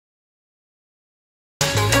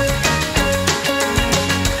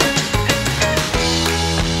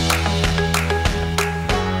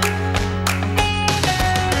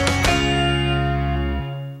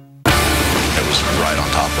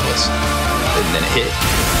and then it hit.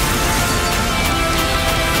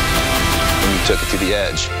 And you took it to the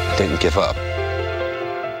edge, didn't give up.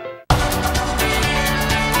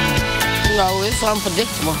 No, it's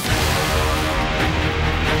unpredictable.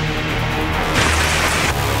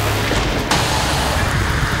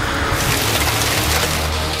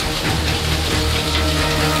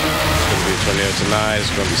 Tornado tonight. It's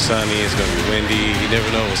going to be sunny. It's going to be windy. You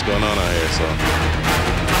never know what's going on out here. So.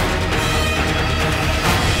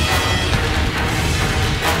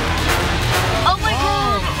 Oh my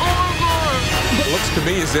God! Oh my God! It looks to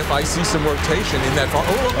me as if I see some rotation in that far.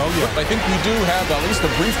 Oh yeah. I think we do have at least a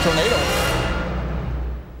brief tornado.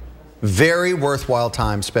 Very worthwhile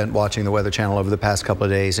time spent watching the Weather Channel over the past couple of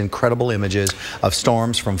days. Incredible images of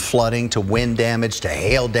storms, from flooding to wind damage to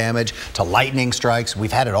hail damage to lightning strikes.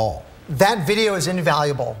 We've had it all. That video is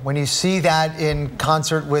invaluable. When you see that in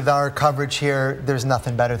concert with our coverage here, there's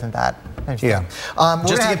nothing better than that. Yeah.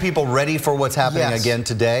 Just to get people ready for what's happening again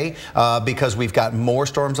today, because we've got more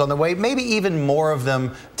storms on the way, maybe even more of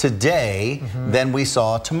them today than we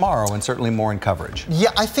saw tomorrow, and certainly more in coverage.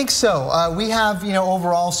 Yeah, I think so. We have,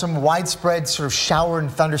 overall some widespread sort of shower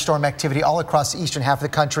and thunderstorm activity all across the eastern half of the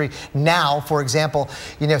country. Now, for example,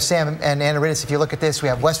 Sam and Anna Rittis, if you look at this, we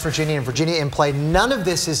have West Virginia and Virginia in play. None of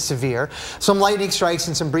this is severe. Some lightning strikes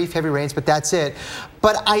and some brief heavy rains, but that's it.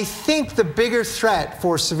 But I think the bigger threat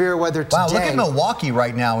for severe weather today... Wow, look at Milwaukee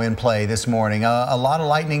right now in play this morning. A lot of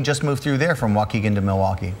lightning just moved through there from Waukegan to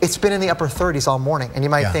Milwaukee. It's been in the upper 30s all morning, and you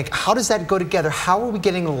might think, how does that go together? How are we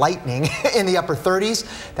getting lightning in the upper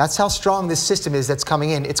 30s? That's how strong this system is that's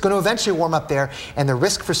coming in. It's going to eventually warm up there, and the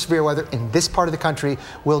risk for severe weather in this part of the country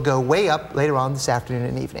will go way up later on this afternoon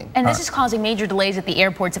and evening. And this is causing major delays at the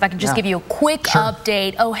airports. If I could just give you a quick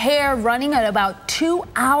update. O'Hare running at about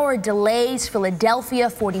 2-hour delays. Philadelphia,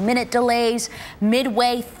 40-minute delays.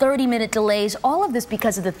 Midway, 30-minute delays. All of this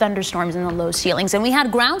because of the thunderstorms and the low ceilings. And we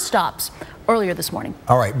had ground stops earlier this morning.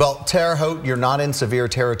 All right, well, Terre Haute, you're not in severe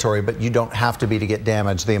territory, but you don't have to be to get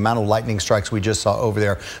damaged. The amount of lightning strikes we just saw over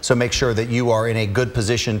there, so make sure that you are in a good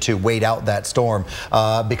position to wait out that storm,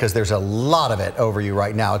 because there's a lot of it over you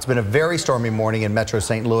right now. It's been a very stormy morning in Metro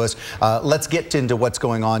St. Louis. Let's get into what's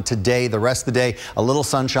going on today. The rest of the day, a little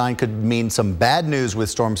sunshine could mean some bad news with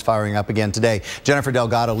storms firing up again today. Jennifer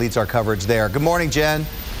Delgado leads our coverage there. Good morning, Jen.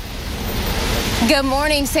 Good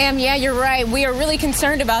morning, Sam. Yeah, you're right. We are really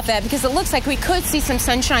concerned about that because it looks like we could see some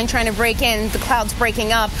sunshine trying to break in, the clouds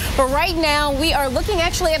breaking up. But right now, we are looking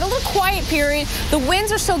actually at a little quiet period. The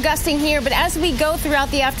winds are still gusting here, but as we go throughout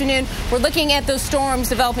the afternoon, we're looking at those storms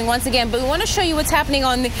developing once again. But we want to show you what's happening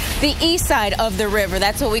on the east side of the river.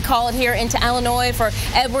 That's what we call it here into Illinois for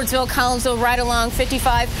Edwardsville, Collinsville, right along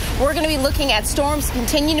 55. We're going to be looking at storms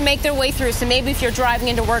continuing to make their way through. So maybe if you're driving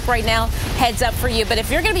into work right now, heads up for you. But if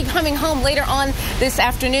you're going to be coming home later on this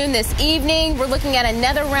afternoon, this evening, we're looking at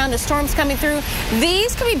another round of storms coming through.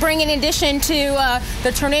 These could be bringing, in addition to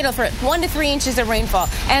the tornado, for 1 to 3 inches of rainfall,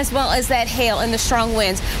 as well as that hail and the strong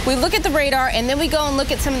winds. We look at the radar, and then we go and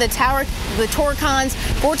look at some of the Torcons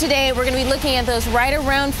for today. We're going to be looking at those right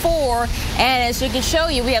around 4, and as you can show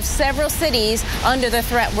you, we have several cities under the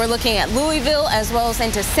threat. We're looking at Louisville, as well as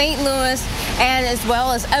into St. Louis, and as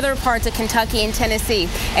well as other parts of Kentucky and Tennessee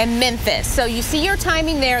and Memphis. So you see your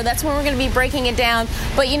timing there. That's when we're going to be breaking it down.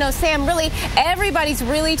 But Sam, really, everybody's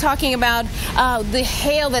really talking about the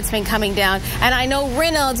hail that's been coming down. And I know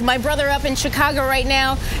Reynolds, my brother up in Chicago right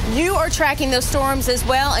now, you are tracking those storms as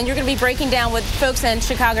well, and you're going to be breaking down what folks in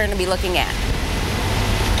Chicago are going to be looking at.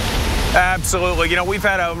 Absolutely. We've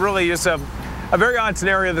had a very odd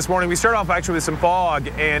scenario this morning. We started off actually with some fog,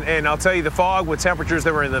 and I'll tell you, the fog with temperatures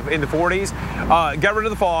that were in the 40s, got rid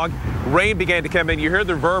of the fog. Rain began to come in. You hear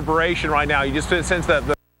the reverberation right now. You just sense that.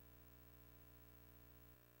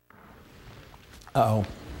 Uh-oh.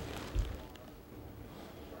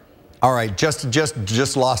 All right,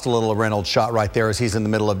 just lost a little Reynolds shot right there as he's in the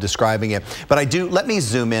middle of describing it. But let me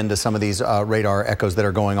zoom into some of these radar echoes that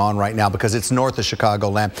are going on right now, because it's north of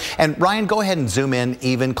Chicagoland. And Ryan, go ahead and zoom in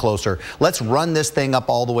even closer. Let's run this thing up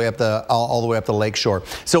all the way up the lake shore.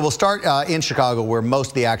 So we'll start in Chicago, where most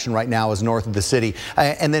of the action right now is north of the city,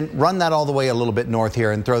 and then run that all the way a little bit north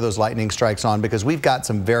here and throw those lightning strikes on, because we've got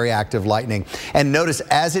some very active lightning. And notice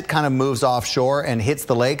as it kind of moves offshore and hits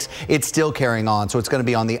the lakes, it's still carrying on. So it's going to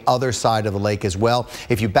be on the other other side of the lake as well.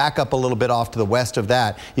 If you back up a little bit off to the west of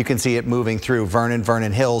that, you can see it moving through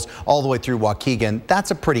Vernon Hills, all the way through Waukegan.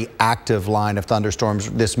 That's a pretty active line of thunderstorms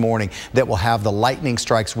this morning that will have the lightning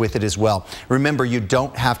strikes with it as well. Remember, you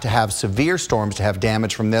don't have to have severe storms to have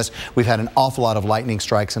damage from this. We've had an awful lot of lightning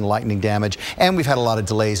strikes and lightning damage, and we've had a lot of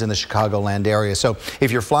delays in the Chicagoland area. So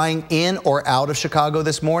if you're flying in or out of Chicago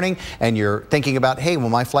this morning and you're thinking about, hey, will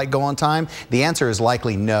my flight go on time? The answer is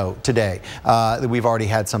likely no today. We've already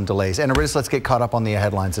had some delays. And Aridis, let's get caught up on the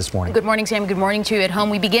headlines this morning. Good morning, Sam. Good morning to you at home.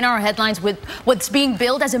 We begin our headlines with what's being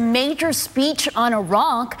billed as a major speech on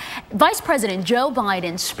Iraq. Vice President Joe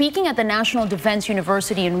Biden speaking at the National Defense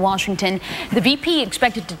University in Washington. The VP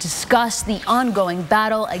expected to discuss the ongoing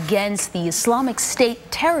battle against the Islamic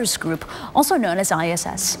State terrorist group, also known as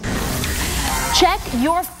ISIS. Check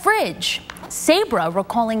your fridge. Sabra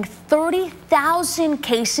recalling 30,000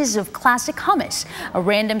 cases of classic hummus. A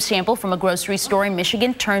random sample from a grocery store in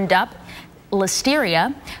Michigan turned up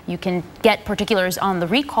listeria. You can get particulars on the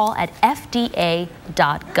recall at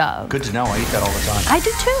FDA.gov. Good to know. I eat that all the time. I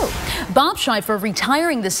do too. Bob Schieffer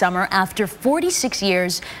retiring this summer after 46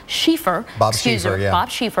 years. Bob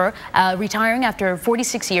Schieffer retiring after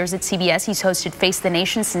 46 years at CBS. He's hosted Face the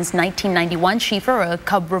Nation since 1991. Schieffer, a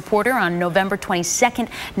Cub reporter, on November 22nd,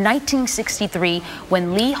 1963,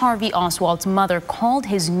 when Lee Harvey Oswald's mother called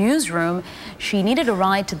his newsroom. She needed a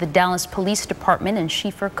ride to the Dallas Police Department, and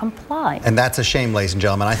Schieffer complied. And that's a shame, ladies and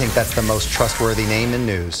gentlemen. I think that's the most trustworthy name in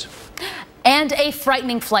news. And a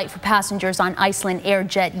frightening flight for passengers on Iceland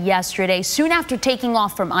Airjet yesterday. Soon after taking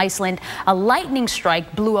off from Iceland, a lightning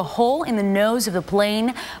strike blew a hole in the nose of the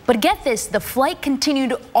plane. But get this, the flight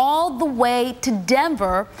continued all the way to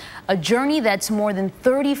Denver, a journey that's more than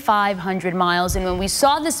 3,500 miles. And when we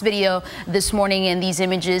saw this video this morning and these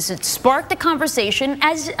images, it sparked a conversation,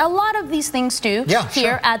 as a lot of these things do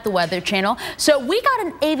here at the Weather Channel. So we got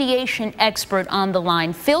an aviation expert on the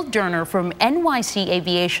line, Phil Durner from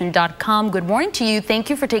NYCAviation.com. Good morning to you. Thank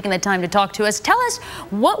you for taking the time to talk to us. Tell us,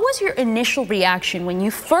 what was your initial reaction when you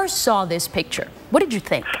first saw this picture? What did you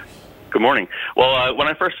think? Good morning. Well, when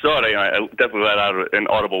I first saw it, I definitely let out an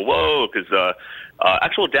audible whoa, because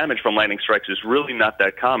actual damage from lightning strikes is really not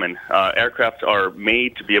that common. Aircraft are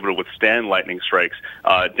made to be able to withstand lightning strikes.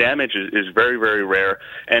 Damage is very, very rare.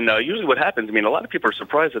 And usually what happens, I mean, a lot of people are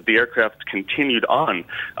surprised that the aircraft continued on.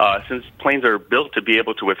 Since planes are built to be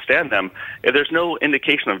able to withstand them, if there's no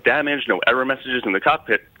indication of damage, no error messages in the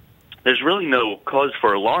cockpit, there's really no cause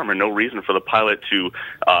for alarm or no reason for the pilot to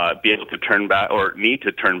be able to turn back or need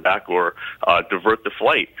to turn back or divert the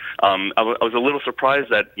flight. I was a little surprised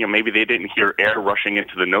that maybe they didn't hear air rushing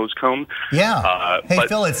into the nose cone. Yeah. Hey,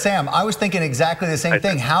 Phil, it's Sam. I was thinking exactly the same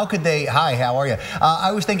thing. How could they? Hi, how are you?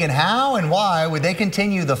 I was thinking, how and why would they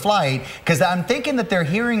continue the flight? Because I'm thinking that they're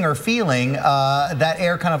hearing or feeling that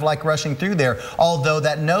air kind of like rushing through there, although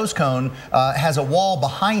that nose cone has a wall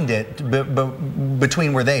behind it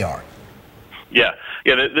between where they are. Yeah.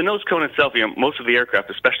 The nose cone itself, most of the aircraft,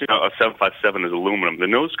 especially a 757, is aluminum. The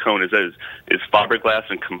nose cone is fiberglass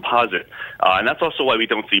and composite, and that's also why we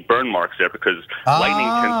don't see burn marks there, because lightning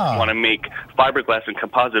tends to want to make fiberglass and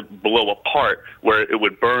composite blow apart where it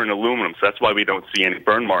would burn aluminum. So that's why we don't see any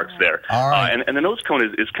burn marks there. And the nose cone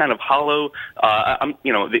is kind of hollow.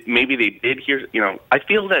 Maybe they did hear. I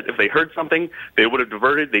feel that if they heard something, they would have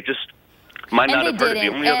diverted. They just might not have heard it. The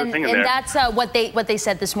only other thing in there. And that's what they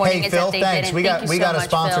said this morning. Hey, Phil, thanks. We got a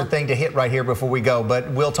sponsored thing to hit right here before we go,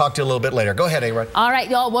 but we'll talk to you a little bit later. Go ahead, A-Rod. All right,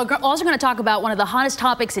 y'all. We're also going to talk about one of the hottest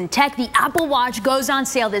topics in tech. The Apple Watch goes on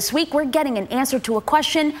sale this week. We're getting an answer to a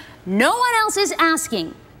question no one else is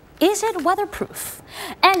asking. Is it weatherproof?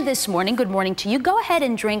 And this morning, good morning to you. Go ahead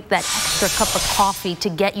and drink that extra cup of coffee to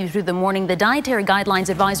get you through the morning. The Dietary Guidelines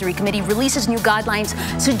Advisory Committee releases new guidelines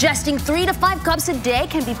suggesting 3 to 5 cups a day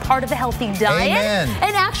can be part of a healthy diet. Amen.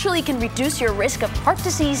 And actually can reduce your risk of heart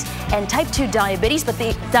disease and type 2 diabetes. But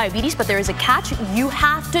there is a catch. You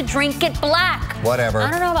have to drink it black. Whatever.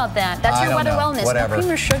 I don't know about that. That's your Weather Wellness. Whatever. No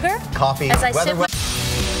cream or sugar. Coffee. As I sip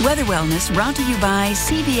Weather Wellness brought to you by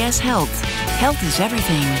CVS Health. Health is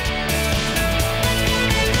everything.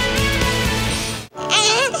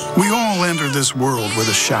 We all enter this world with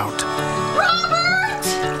a shout. Robert!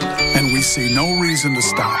 And we see no reason to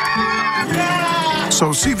stop. Yeah! So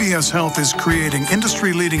CVS Health is creating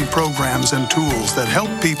industry-leading programs and tools that help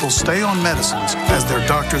people stay on medicines as their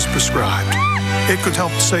doctors prescribed. It could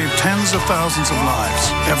help save tens of thousands of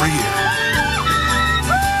lives every year.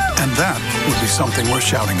 And that would be something worth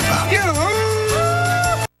shouting about.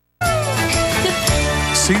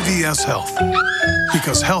 CVS Health,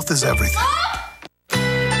 because health is everything.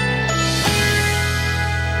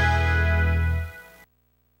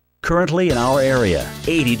 Currently in our area,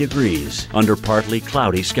 80 degrees under partly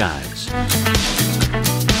cloudy skies.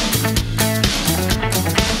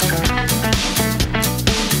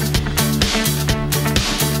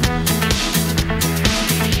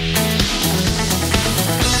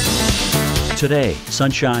 Today,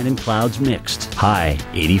 sunshine and clouds mixed. High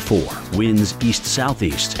 84. Winds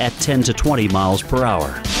east-southeast at 10 to 20 miles per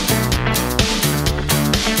hour.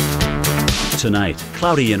 Tonight,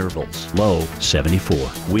 cloudy intervals. Low 74.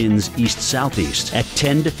 Winds east-southeast at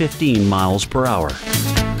 10 to 15 miles per hour.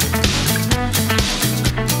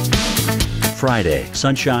 Friday,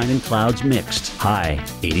 sunshine and clouds mixed. High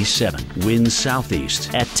 87. Winds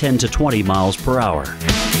southeast at 10 to 20 miles per hour.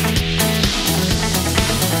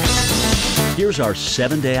 Here's our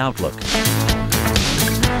 7-day outlook.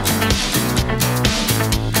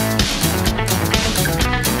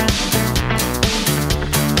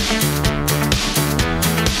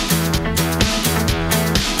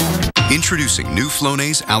 Introducing new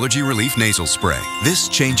Flonase Allergy Relief Nasal Spray. This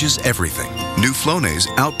changes everything. New Flonase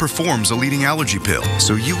outperforms a leading allergy pill,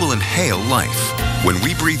 so you will inhale life. When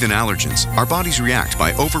we breathe in allergens, our bodies react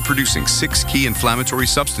by overproducing 6 key inflammatory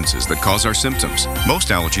substances that cause our symptoms.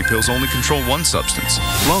 Most allergy pills only control 1 substance.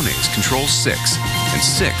 Flonase controls 6, and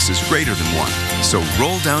 6 is greater than 1. So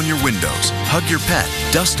roll down your windows, hug your pet,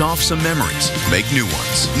 dust off some memories, make new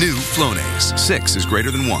ones. New Flonase. 6 is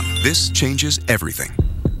greater than 1. This changes everything.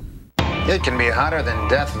 It can be hotter than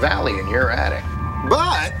Death Valley in your attic.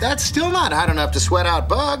 But that's still not hot enough to sweat out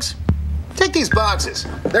bugs. Take these boxes.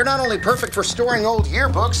 They're not only perfect for storing old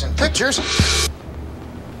yearbooks and pictures.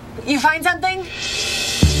 You find something?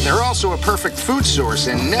 They're also a perfect food source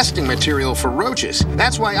and nesting material for roaches.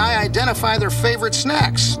 That's why I identify their favorite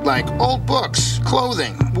snacks, like old books,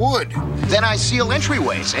 clothing, wood. Then I seal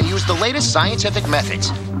entryways and use the latest scientific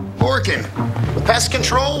methods. Working. Pest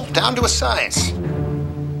control down to a science.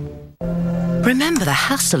 Remember the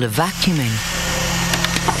hassle of vacuuming.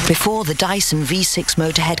 Before, the Dyson V6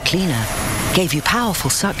 Motorhead Cleaner gave you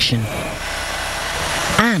powerful suction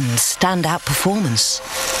and standout performance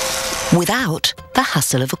without the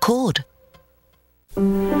hassle of a cord.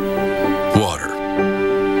 Water.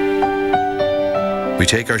 We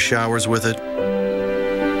take our showers with it.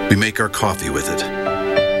 We make our coffee with it.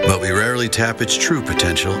 But we rarely tap its true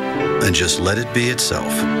potential and just let it be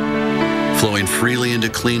itself. Flowing freely into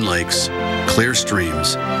clean lakes, clear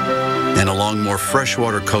streams, and along more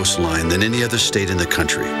freshwater coastline than any other state in the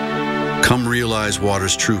country. Come realize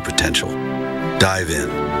water's true potential. Dive in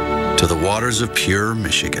to the waters of pure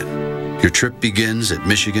Michigan. Your trip begins at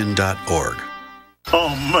michigan.org.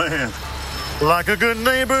 Oh man, like a good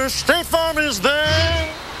neighbor, State Farm is there.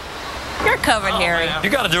 You're covered, Harry. You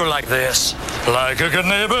gotta do it like this. Like a good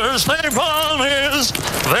neighbor, State Farm is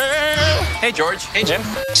there. Hey, George. Hey, Jim.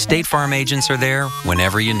 State Farm agents are there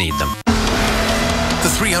whenever you need them. The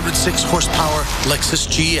 306 horsepower Lexus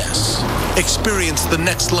GS. Experience the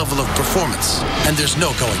next level of performance, and there's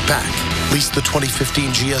no going back. Lease the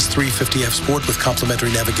 2015 GS 350F Sport with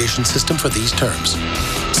complimentary navigation system for these terms.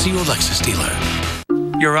 See your Lexus dealer.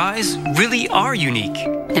 Your eyes really are unique.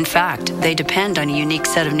 In fact, they depend on a unique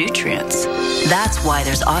set of nutrients. That's why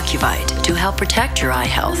there's Ocuvite, to help protect your eye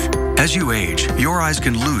health. As you age, your eyes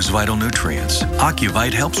can lose vital nutrients.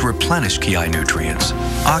 Ocuvite helps replenish key eye nutrients.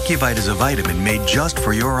 Ocuvite is a vitamin made just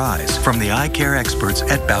for your eyes from the eye care experts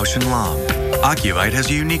at Bausch & Lomb. Ocuvite has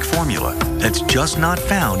a unique formula that's just not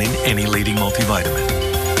found in any leading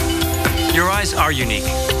multivitamin. Your eyes are unique.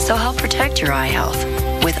 So help protect your eye health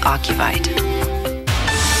with Ocuvite.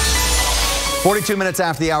 42 minutes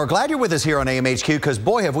after the hour. Glad you're with us here on AMHQ, because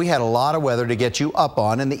boy, have we had a lot of weather to get you up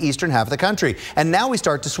on in the eastern half of the country. And now we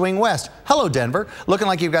start to swing west. Hello, Denver. Looking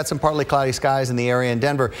like you've got some partly cloudy skies in the area in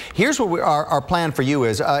Denver. Here's what our plan for you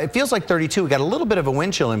is. It feels like 32. We got a little bit of a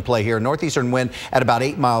wind chill in play here. Northeastern wind at about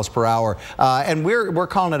 8 miles per hour. And we're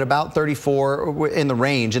calling it about 34 in the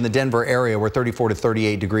range in the Denver area. We're 34 to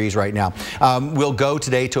 38 degrees right now. We'll go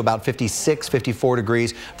today to about 56, 54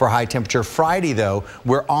 degrees for high temperature. Friday, though,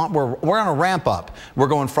 we're on a ramp up. We're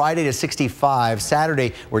going Friday to 65.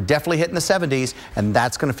 Saturday, we're definitely hitting the 70s, and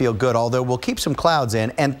that's going to feel good, although we'll keep some clouds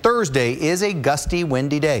in. And Thursday is a gusty,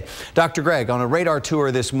 windy day. Dr. Greg, on a radar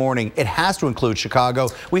tour this morning, it has to include Chicago.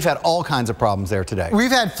 We've had all kinds of problems there today.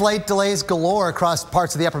 We've had flight delays galore across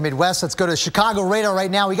parts of the upper Midwest. Let's go to Chicago radar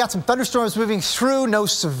right now. We got some thunderstorms moving through, no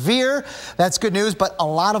severe. That's good news, but a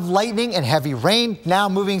lot of lightning and heavy rain now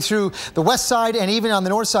moving through the west side and even on the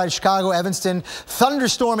north side of Chicago, Evanston.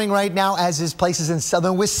 Thunderstorming right now as rises, places in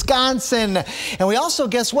southern Wisconsin. And we also,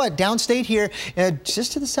 guess what, downstate here,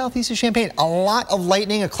 just to the southeast of Champaign, a lot of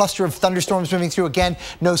lightning, a cluster of thunderstorms moving through. Again,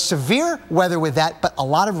 no severe weather with that, but a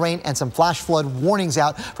lot of rain and some flash flood warnings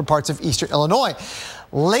out for parts of eastern Illinois.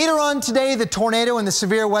 Later on today, the tornado and the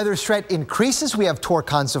severe weather threat increases. We have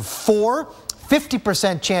torcons of 4.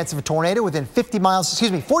 50% chance of a tornado within 50 miles,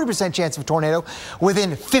 40% chance of a tornado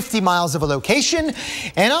within 50 miles of a location.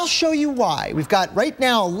 And I'll show you why. We've got right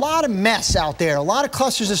now a lot of mess out there, a lot of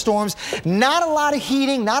clusters of storms, not a lot of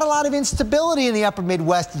heating, not a lot of instability in the upper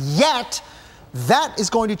Midwest yet. That is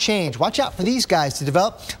going to change. Watch out for these guys to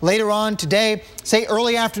develop later on today, say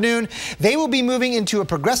early afternoon. They will be moving into a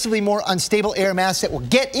progressively more unstable air mass that will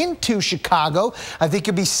get into Chicago. I think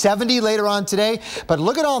it'll be 70 later on today. But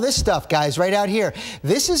look at all this stuff, guys, right out here.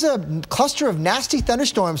 This is a cluster of nasty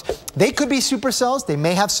thunderstorms. They could be supercells. They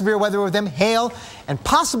may have severe weather with them, hail, and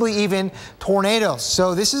possibly even tornadoes.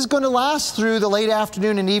 So this is going to last through the late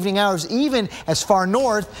afternoon and evening hours, even as far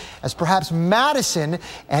north as perhaps Madison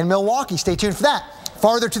and Milwaukee. Stay tuned for that.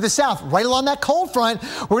 Farther to the south, right along that cold front,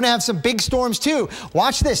 we're going to have some big storms too.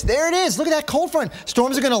 Watch this. There it is. Look at that cold front.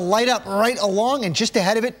 Storms are going to light up right along and just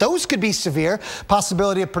ahead of it. Those could be severe.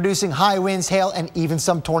 Possibility of producing high winds, hail, and even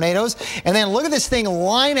some tornadoes. And then look at this thing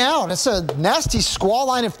line out. It's a nasty squall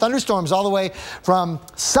line of thunderstorms all the way from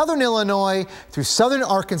southern Illinois through southern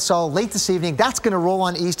Arkansas late this evening. That's going to roll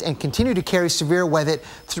on east and continue to carry severe weather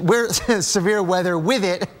with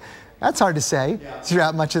it. That's hard to say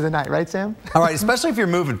throughout much of the night, right, Sam? All right, especially if you're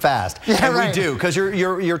moving fast. Yeah, and right. we do, because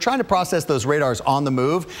you're trying to process those radars on the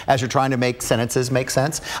move as you're trying to make sentences make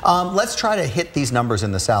sense. Let's try to hit these numbers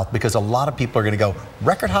in the south because a lot of people are going to go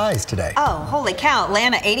record highs today. Oh, holy cow.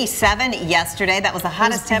 Atlanta, 87 yesterday. That was the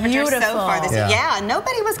hottest temperature so far this year. Yeah,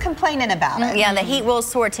 nobody was complaining about it. Yeah, the heat will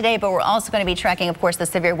soar today, but we're also going to be tracking, of course, the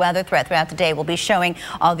severe weather threat throughout the day. We'll be showing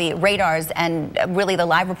all the radars and really the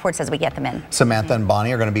live reports as we get them in. Samantha and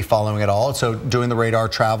Bonnie are going to be following it all. So doing the radar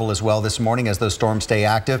travel as well this morning as those storms stay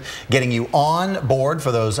active, getting you on board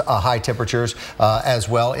for those high temperatures as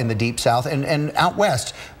well in the deep south and out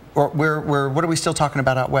west. What are we still talking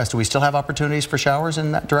about out west? Do we still have opportunities for showers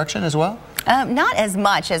in that direction as well? Not as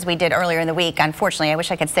much as we did earlier in the week. Unfortunately, I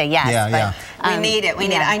wish I could say yes. Yeah, but, we need it. We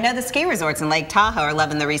need it. I know the ski resorts in Lake Tahoe are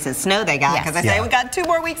loving the recent snow they got because they say we got 2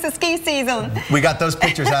 more weeks of ski season. We got those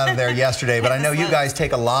pictures out of there yesterday, but I know you guys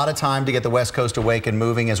take a lot of time to get the West Coast awake and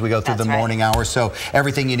moving as we go through the morning hours. So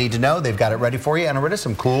everything you need to know, they've got it ready for you. And Arita,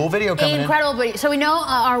 some cool video coming in. Incredible. So we know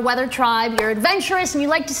our weather tribe, you're adventurous and you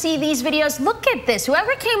like to see these videos. Look at this.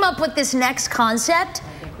 Whoever came up with this next concept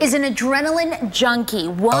is an adrenaline junkie.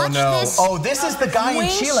 Watch this. Oh, this is the guy in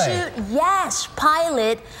Chile. Yes,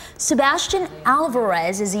 pilot Sebastian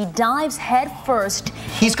Alvarez as he dives head first.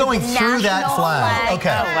 He's going through that flag. Okay.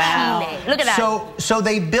 Oh, wow. Look at that. So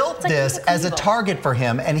they built this as a target for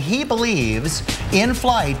him, and he believes in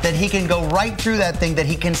flight that he can go right through that thing, that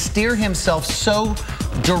he can steer himself so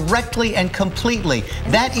directly and completely.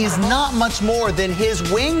 That is not much more than his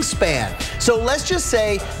wingspan. So let's just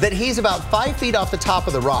say that he's about 5 feet off the top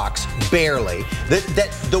of the rocks, barely.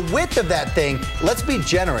 That the width of that thing, let's be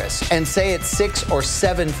generous and say it's 6 or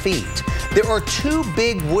 7 feet. There are 2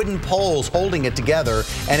 big wooden poles holding it together,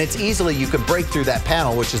 and it's easily you could break through that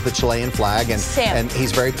panel, which is the Chilean flag, and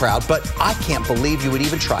he's very proud. But I can't believe you would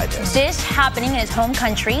even try this. This happening in his home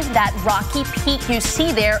country, that rocky peak you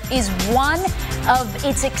see there is one of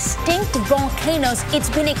its extinct volcanoes. It's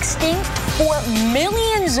been extinct for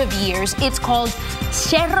millions of years. It's called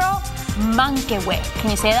Cerro Manquehue. Can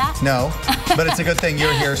you say that? No, but it's a good thing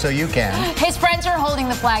you're here so you can. His friends are holding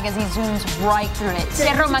the flag as he zooms right through it.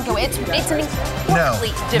 Cerro Manquehue. It's an incredibly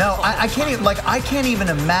difficult. No, I can't even, I can't even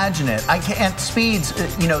imagine it. I can't, speeds,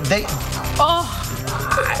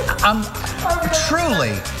 I'm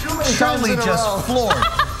truly just floored.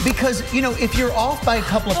 Because, if you're off by a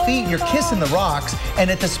couple of feet, you're kissing the rocks, and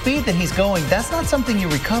at the speed that he's going, that's not something you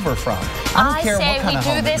recover from. I don't care what kind of helmet you're wearing. I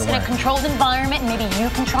say we do this in a controlled environment, maybe you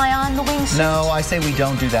can try on the wingsuit. No, I say we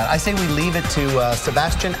don't do that. I say we leave it to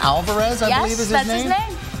Sebastian Alvarez, I believe is his name. Yes, that's his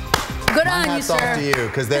name. Good on you, sir. Hats off to you,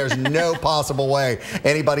 because there's no possible way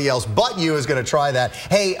anybody else but you is going to try that.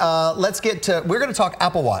 Hey, we're going to talk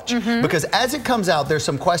Apple Watch, because as it comes out, there's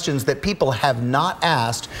some questions that people have not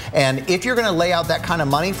asked, and if you're going to lay out that kind of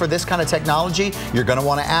money for this kind of technology, you're going to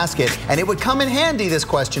want to ask it, and it would come in handy, this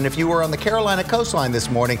question, if you were on the Carolina coastline this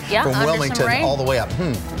morning from Wilmington all the way up.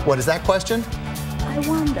 What is that question? I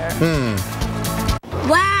wonder.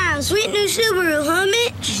 Wow, sweet new Subaru, huh,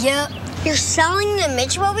 Mitch? Yep. You're selling the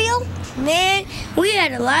Mitchmobile? Man, we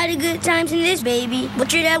had a lot of good times in this baby.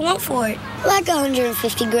 What'd your dad want for it? Like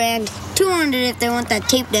 $150 grand. $200 if they want that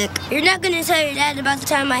tape deck. You're not going to tell your dad about the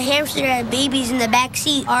time my hamster had babies in the back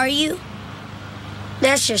seat, are you?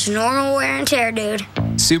 That's just normal wear and tear, dude.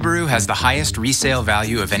 Subaru has the highest resale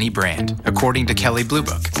value of any brand, according to Kelley Blue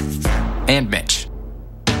Book. And Mitch.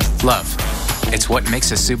 Love. It's what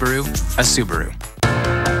makes a Subaru a Subaru. We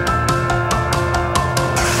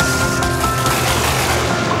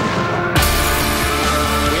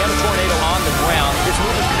have a tornado on the ground. It's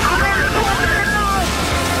moving.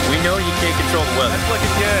 We know you can't control the weather. That's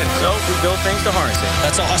looking good. So we build things to harness it.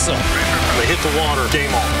 That's awesome. They hit the water.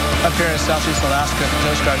 Game on. Up here in Southeast Alaska, the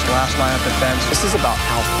Coast Guard's the last line up the fence. This is about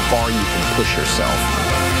how far you can push yourself.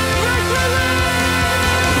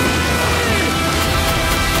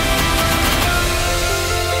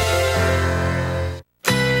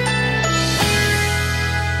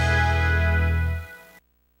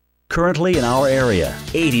 Currently in our area,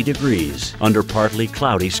 80 degrees under partly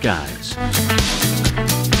cloudy skies.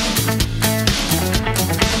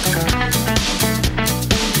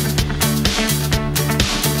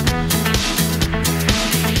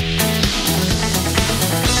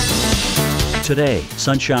 Today,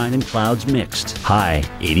 sunshine and clouds mixed. High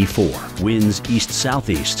 84. Winds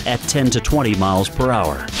east-southeast at 10 to 20 miles per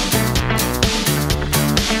hour.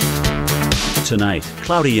 Tonight,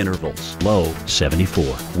 cloudy intervals. Low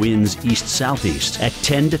 74. Winds east-southeast at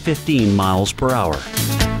 10 to 15 miles per hour.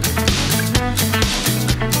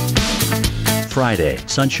 Friday,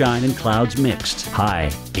 sunshine and clouds mixed. High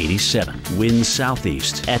 87. Winds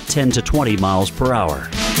southeast at 10 to 20 miles per hour.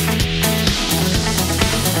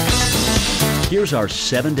 Here's our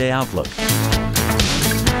 7-day outlook.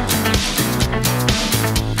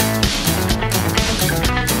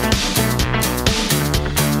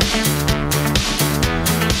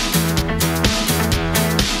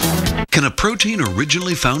 Can a protein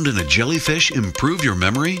originally found in a jellyfish improve your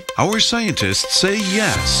memory? Our scientists say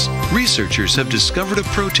yes. Researchers have discovered a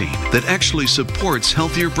protein that actually supports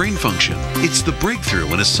healthier brain function. It's the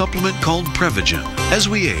breakthrough in a supplement called Prevagen. As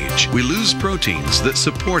we age, we lose proteins that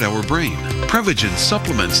support our brain. Prevagen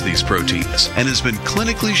supplements these proteins and has been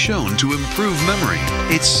clinically shown to improve memory.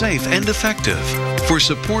 It's safe and effective. For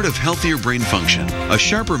support of healthier brain function, a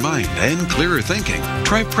sharper mind, and clearer thinking,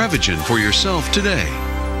 try Prevagen for yourself today.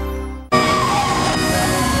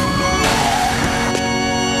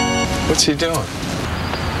 What's he doing? You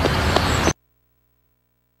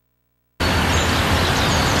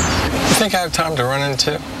think I have time to run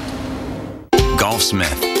into?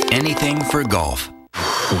 Golfsmith. Anything for golf.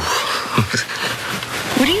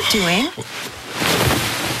 What are you doing?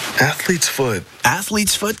 Athlete's foot.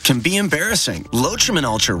 Athlete's foot can be embarrassing. Lotrimin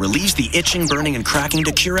Ultra relieves the itching, burning, and cracking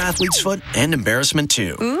to cure athlete's foot and embarrassment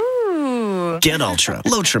too. Ooh. Get Ultra.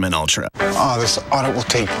 Lotrimin Ultra. Oh, this audit will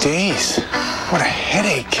take days. What a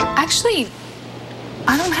headache. Actually,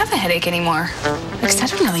 I don't have a headache anymore.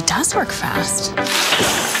 Excedrin really does work fast.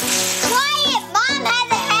 Quiet! Mom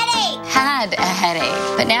has a headache! Had a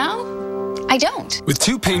headache, but now I don't. With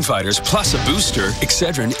 2 pain fighters plus a booster,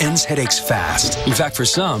 Excedrin ends headaches fast. In fact, for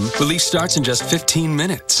some, relief starts in just 15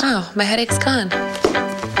 minutes. Oh, my headache's gone.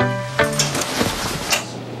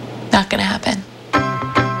 Not gonna happen.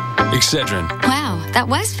 Excedrin. Wow, that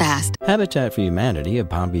was fast. Habitat for Humanity of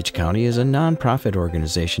Palm Beach County is a nonprofit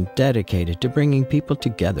organization dedicated to bringing people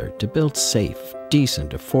together to build safe,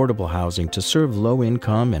 decent, affordable housing to serve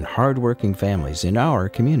low-income and hard-working families in our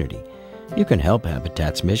community. You can help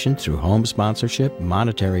Habitat's mission through home sponsorship,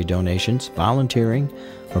 monetary donations, volunteering,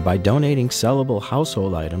 or by donating sellable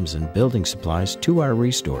household items and building supplies to our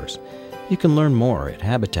restores. You can learn more at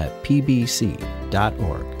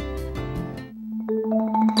habitatpbc.org.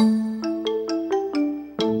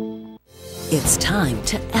 It's time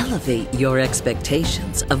to elevate your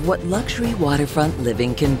expectations of what luxury waterfront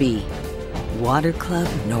living can be. Water Club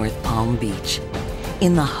North Palm Beach.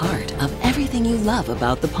 In the heart of everything you love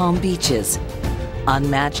about the Palm Beaches.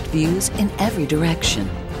 Unmatched views in every direction.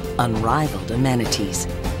 Unrivaled amenities.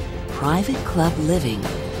 Private club living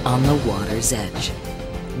on the water's edge.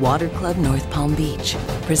 Water Club North Palm Beach,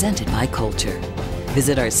 presented by Coulter.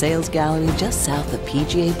 Visit our sales gallery just south of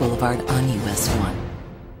PGA Boulevard on US 1.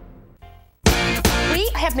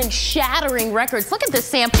 Have been shattering records. Look at this,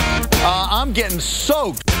 Sam. I'm getting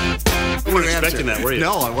soaked. You weren't expecting that, were you?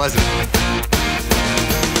 No, I wasn't.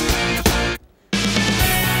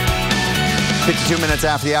 52 minutes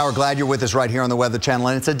after the hour. Glad you're with us right here on the Weather Channel.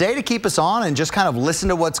 And it's a day to keep us on and just kind of listen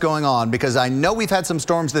to what's going on, because I know we've had some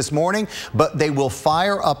storms this morning, but they will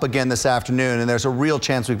fire up again this afternoon. And there's a real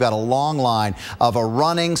chance we've got a long line of a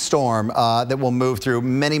running storm that will move through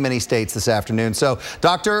many, many states this afternoon. So,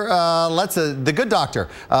 Doctor, the good doctor,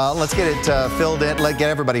 let's get it filled in. Get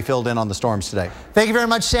everybody filled in on the storms today. Thank you very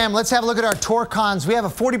much, Sam. Let's have a look at our Torcons. We have a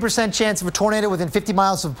 40% chance of a tornado within 50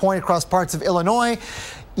 miles of a point across parts of Illinois.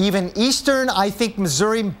 Even eastern, I think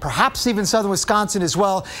Missouri, perhaps even southern Wisconsin as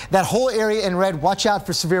well. That whole area in red, watch out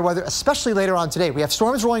for severe weather, especially later on today. We have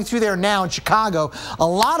storms rolling through there now in Chicago. A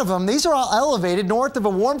lot of them, these are all elevated north of a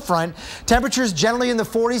warm front. Temperatures generally in the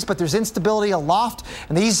 40s, but there's instability aloft.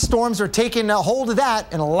 And these storms are taking a hold of that,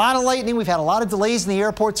 and a lot of lightning. We've had a lot of delays in the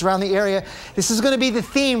airports around the area. This is going to be the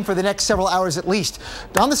theme for the next several hours at least.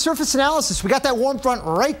 On the surface analysis, we got that warm front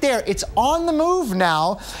right there. It's on the move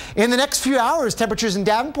now. In the next few hours, temperatures in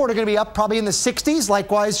Davenport are going to be up probably in the 60s.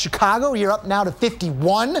 Likewise, Chicago, you're up now to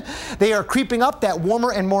 51. They are creeping up. That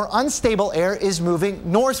warmer and more unstable air is moving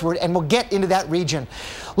northward, and we'll get into that region.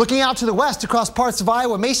 Looking out to the west across parts of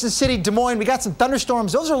Iowa, Mason City, Des Moines, we got some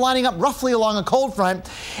thunderstorms. Those are lining up roughly along a cold front,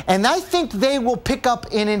 and I think they will pick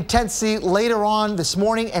up in intensity later on this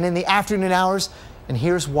morning and in the afternoon hours. And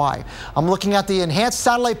here's why. I'm looking at the enhanced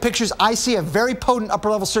satellite pictures. I see a very potent upper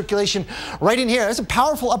level circulation right in here. There's a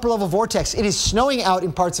powerful upper level vortex. It is snowing out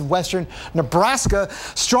in parts of western Nebraska.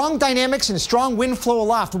 Strong dynamics and strong wind flow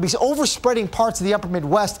aloft will be overspreading parts of the upper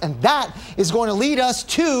Midwest, and that is going to lead us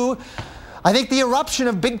to, I think, the eruption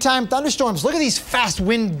of big-time thunderstorms. Look at these fast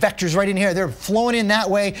wind vectors right in here. They're flowing in that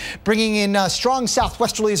way, bringing in strong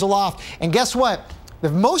southwesterlies aloft. And guess what? The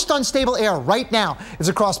most unstable air right now is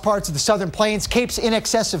across parts of the southern plains. Capes in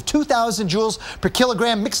excess of 2,000 joules per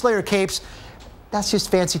kilogram, mixed layer capes. That's just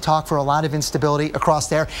fancy talk for a lot of instability across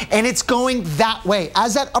there. And it's going that way.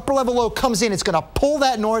 As that upper level low comes in, it's going to pull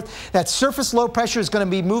that north. That surface low pressure is going to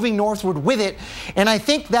be moving northward with it. And I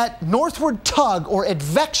think that northward tug or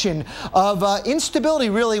advection of instability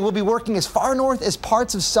really will be working as far north as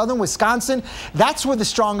parts of southern Wisconsin. That's where the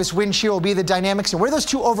strongest wind shear will be, the dynamics. And where those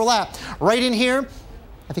two overlap, right in here,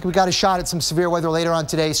 I think we got a shot at some severe weather later on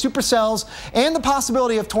today, supercells, and the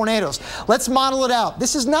possibility of tornadoes. Let's model it out.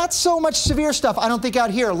 This is not so much severe stuff, I don't think,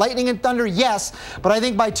 out here. Lightning and thunder, yes, but I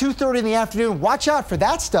think by 2:30 in the afternoon, watch out for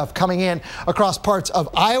that stuff coming in across parts of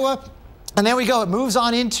Iowa. And there we go. It moves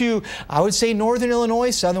on into, I would say, northern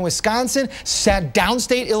Illinois, southern Wisconsin,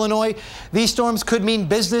 downstate Illinois. These storms could mean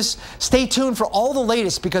business. Stay tuned for all the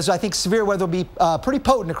latest, because I think severe weather will be pretty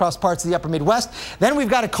potent across parts of the upper Midwest. Then we've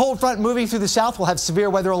got a cold front moving through the south. We'll have severe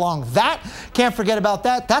weather along that. Can't forget about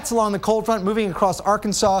that. That's along the cold front moving across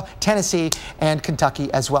Arkansas, Tennessee, and Kentucky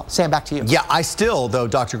as well. Sam, back to you. Yeah, I still, though,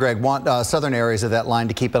 Dr. Greg, want southern areas of that line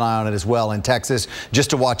to keep an eye on it as well in Texas, just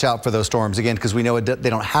to watch out for those storms again, because we know they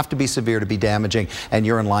don't have to be severe to be damaging, and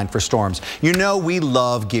you're in line for storms. You know, we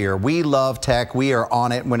love gear. We love tech. We are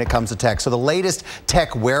on it when it comes to tech. So the latest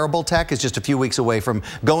tech, wearable tech, is just a few weeks away from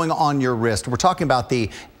going on your wrist. We're talking about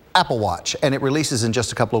the Apple Watch, and it releases in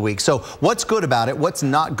just a couple of weeks. So what's good about it? What's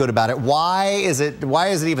not good about it? Why is it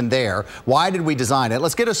even there? Why did we design it?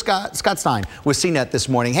 Let's get to Scott Stein with CNET this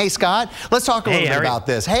morning. Hey, Scott, let's talk a little bit about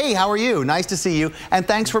this. Hey, how are you? Nice to see you, and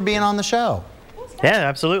thanks for being on the show. Yeah,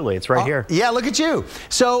 absolutely. It's right here. Yeah, look at you.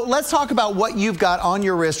 So let's talk about what you've got on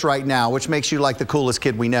your wrist right now, which makes you like the coolest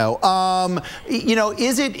kid we know. You know,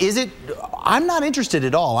 is it? I'm not interested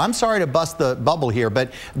at all. I'm sorry to bust the bubble here,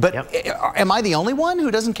 but am I the only one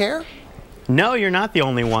who doesn't care? No, you're not the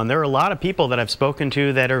only one. There are a lot of people that I've spoken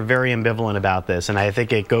to that are very ambivalent about this, and I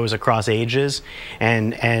think it goes across ages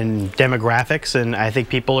and demographics, and I think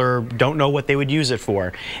people don't know what they would use it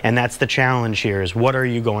for. And that's the challenge here, is what are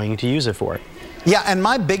you going to use it for? Yeah, and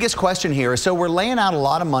my biggest question here is, so we're laying out a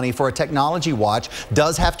lot of money for a technology watch,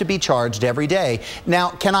 does have to be charged every day. Now,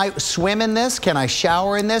 can I swim in this? Can I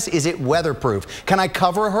shower in this? Is it weatherproof? Can I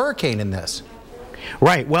cover a hurricane in this?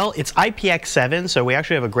 Right. Well, it's IPX7, so we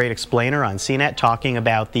actually have a great explainer on CNET talking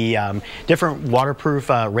about the different waterproof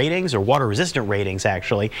ratings, or water-resistant ratings,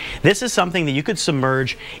 actually. This is something that you could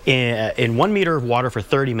submerge in 1 meter of water for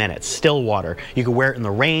 30 minutes, still water. You could wear it in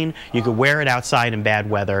the rain. You could wear it outside in bad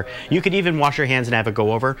weather. You could even wash your hands and have it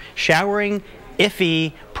go over. Showering,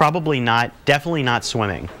 iffy, probably not, definitely not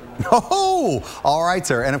swimming. Oh, all right,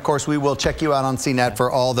 sir. And of course, we will check you out on CNET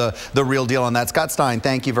for all the real deal on that. Scott Stein,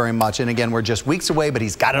 thank you very much. And again, we're just weeks away, but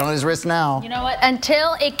he's got it on his wrist now. You know what?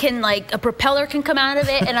 Until it can, like, a propeller can come out of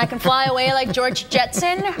it and I can fly away like George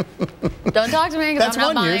Jetson, don't talk to me because I'm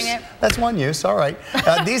not buying it. That's one use. All right.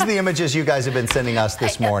 These are the images you guys have been sending us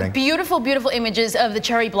this morning. Beautiful, beautiful images of the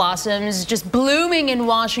cherry blossoms just blooming in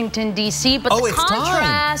Washington, D.C. But the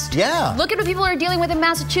contrast, yeah. Look at what people are dealing with in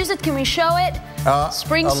Massachusetts. Can we show it?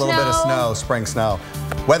 Spring snow. A little bit of snow, spring snow.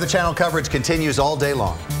 Weather Channel coverage continues all day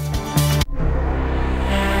long.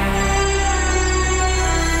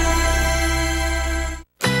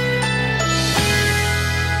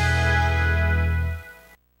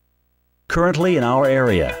 Currently in our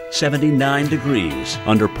area, 79 degrees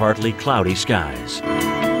under partly cloudy skies.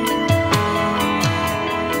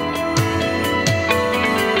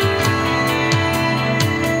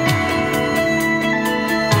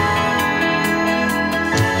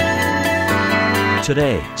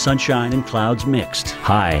 Today, sunshine and clouds mixed.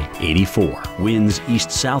 High 84. Winds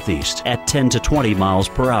east-southeast at 10 to 20 miles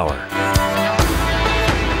per hour.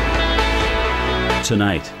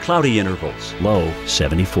 Tonight, cloudy intervals. Low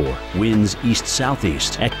 74. Winds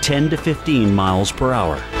east-southeast at 10 to 15 miles per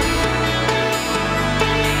hour.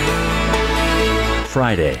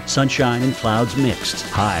 Friday, sunshine and clouds mixed.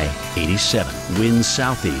 High 87. Winds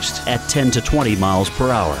southeast at 10 to 20 miles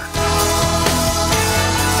per hour.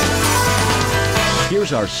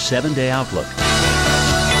 Here's our 7-day outlook.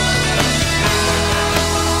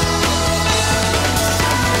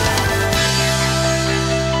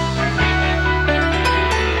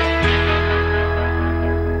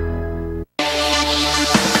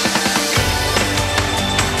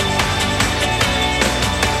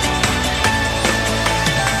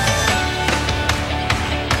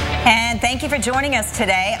 Thank you for joining us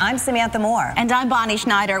today. I'm Samantha Moore. And I'm Bonnie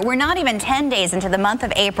Schneider. We're not even 10 days into the month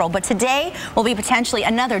of April, but today will be potentially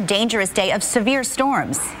another dangerous day of severe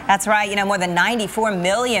storms. That's right. You know, more than 94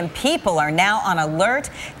 million people are now on alert.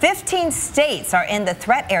 15 states are in the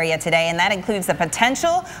threat area today, and that includes the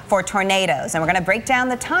potential for tornadoes. And we're going to break down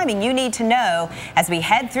the timing you need to know as we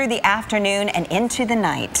head through the afternoon and into the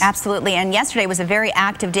night. Absolutely. And yesterday was a very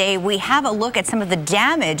active day. We have a look at some of the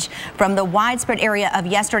damage from the widespread area of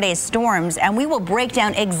yesterday's storms, and we will break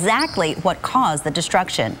down exactly what caused the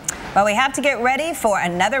destruction. Well, we have to get ready for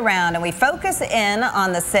another round, and we focus in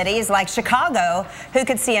on the cities like Chicago, who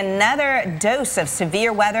could see another dose of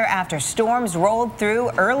severe weather after storms rolled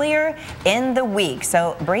through earlier in the week.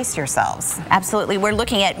 So brace yourselves. Absolutely. We're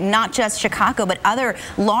looking at not just Chicago, but other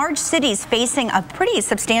large cities facing a pretty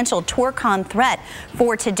substantial Torcon threat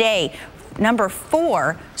for today. Number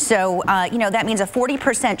 4, so you know, that means a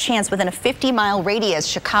 40% chance within a 50-mile radius,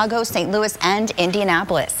 Chicago, St. Louis, and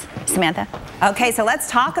Indianapolis. Samantha? Okay, so let's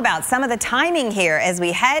talk about some of the timing here as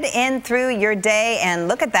we head in through your day, and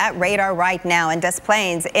look at that radar right now in Des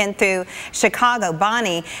Plaines in through Chicago.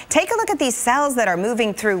 Bonnie, take a look at these cells that are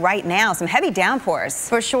moving through right now. Some heavy downpours.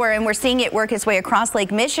 For sure, and we're seeing it work its way across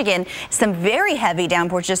Lake Michigan. Some very heavy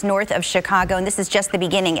downpours just north of Chicago, and this is just the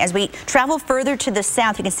beginning. As we travel further to the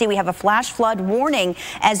south, you can see we have a flash flood warning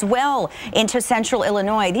as well into central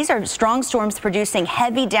Illinois. These are strong storms producing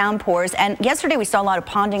heavy downpours, and yesterday we saw a lot of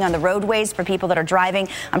ponding on the roadways for people that are driving.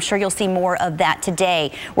 I'm sure you'll see more of that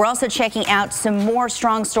today. We're also checking out some more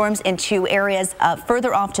strong storms into areas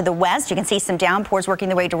further off to the west. You can see some downpours working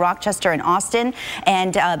their way to Rochester and Austin,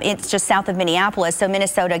 and it's just south of Minneapolis, so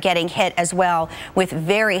Minnesota getting hit as well with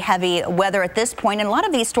very heavy weather at this point, and a lot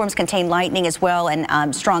of these storms contain lightning as well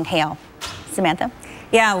and strong hail. Samantha?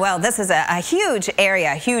 Yeah, well, this is a huge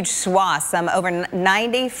area, huge swath, some over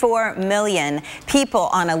 94 million people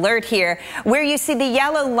on alert here. Where you see the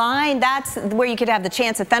yellow line, that's where you could have the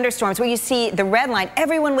chance of thunderstorms. Where you see the red line,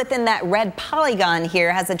 everyone within that red polygon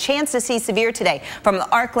here has a chance to see severe today, from the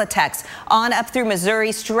Arklatex on up through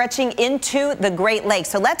Missouri, stretching into the Great Lakes.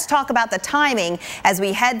 So let's talk about the timing as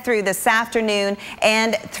we head through this afternoon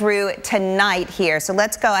and through tonight here. So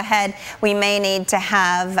let's go ahead. We may need to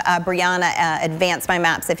have Brianna advance my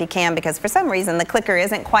maps if you can, because for some reason the clicker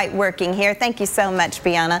isn't quite working here. Thank you so much,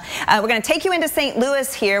 Brianna. We're going to take you into St.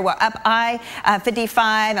 Louis here. We're up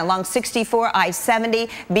I-55 along 64, I-70.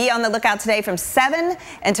 Be on the lookout today from 7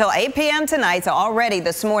 until 8 p.m. tonight. So already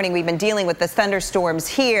this morning we've been dealing with the thunderstorms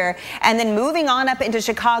here, and then moving on up into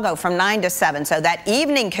Chicago from 9 to 7. So that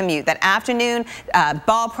evening commute, that afternoon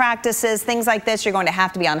ball practices, things like this, you're going to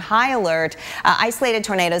have to be on high alert. Isolated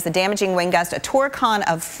tornadoes, the damaging wind gust, a Torcon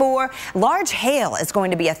of 4. Large hail is going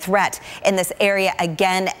to be a threat in this area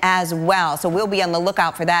again as well. So we'll be on the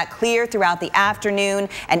lookout for that. Clear throughout the afternoon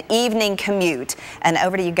and evening commute. And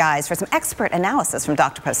over to you guys for some expert analysis from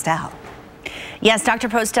Dr. Postel. Yes, Dr.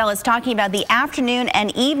 Postel is talking about the afternoon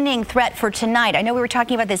and evening threat for tonight. I know we were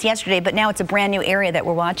talking about this yesterday, but now it's a brand new area that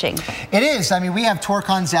we're watching. It is. I mean, we have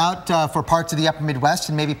Torcons out for parts of the upper Midwest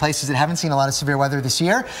and maybe places that haven't seen a lot of severe weather this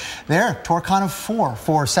year. There, Torcon of 4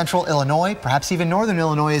 for central Illinois, perhaps even northern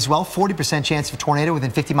Illinois as well. 40% chance of a tornado within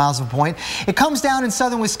 50 miles of a point. It comes down in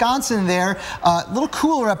southern Wisconsin there. A little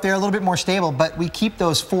cooler up there, a little bit more stable, but we keep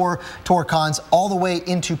those 4 Torcons all the way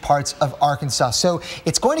into parts of Arkansas. So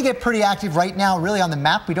it's going to get pretty active right now. Really on the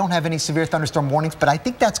map, we don't have any severe thunderstorm warnings, but I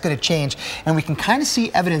think that's going to change, and we can kind of see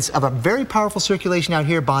evidence of a very powerful circulation out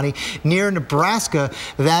here, Bonnie, near Nebraska.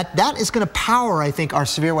 That is going to power, I think, our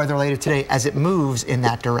severe weather later today as it moves in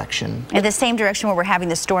that direction. In the same direction where we're having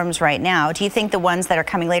the storms right now, do you think the ones that are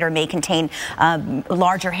coming later may contain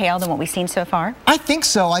larger hail than what we've seen so far? I think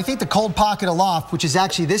so. I think the cold pocket aloft, which is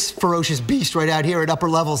actually this ferocious beast right out here at upper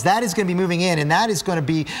levels, that is going to be moving in, and that is going to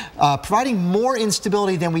be providing more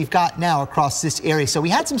instability than we've got now across this area. So we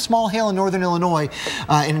had some small hail in northern Illinois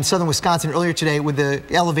and in southern Wisconsin earlier today with the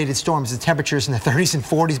elevated storms, the temperatures in the 30s and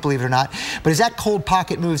 40s, believe it or not. But as that cold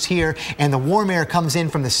pocket moves here and the warm air comes in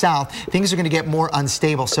from the south, things are going to get more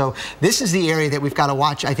unstable. So this is the area that we've got to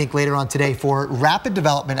watch, I think, later on today for rapid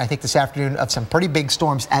development, I think this afternoon, of some pretty big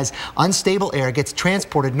storms as unstable air gets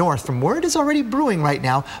transported north from where it is already brewing right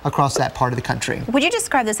now across that part of the country. Would you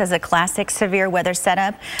describe this as a classic severe weather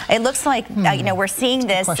setup? It looks like, you know, we're seeing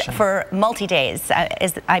this for multi-days.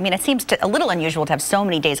 I mean, it seems a little unusual to have so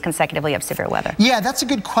many days consecutively of severe weather. Yeah, that's a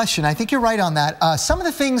good question. I think you're right on that. Some of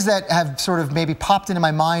the things that have sort of maybe popped into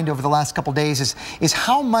my mind over the last couple days is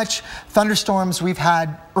how much thunderstorms we've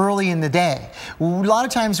had early in the day. A lot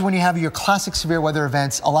of times when you have your classic severe weather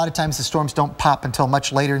events, a lot of times the storms don't pop until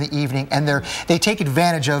much later in the evening, and they take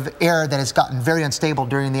advantage of air that has gotten very unstable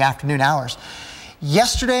during the afternoon hours.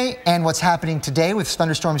 Yesterday and what's happening today with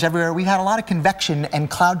thunderstorms everywhere, we've had a lot of convection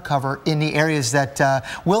and cloud cover in the areas that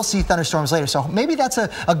will see thunderstorms later. So maybe that's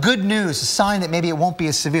a good news, a sign that maybe it won't be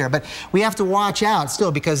as severe. But we have to watch out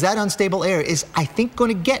still, because that unstable air is, I think,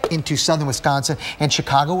 going to get into southern Wisconsin and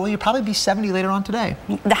Chicago. Will you probably be 70 later on today.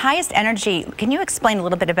 The highest energy, can you explain a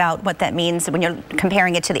little bit about what that means when you're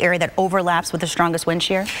comparing it to the area that overlaps with the strongest wind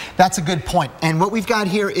shear? That's a good point. And what we've got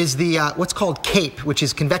here is the what's called CAPE, which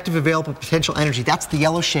is convective available potential energy. That's the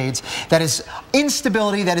yellow shades. That is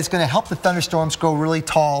instability that is going to help the thunderstorms grow really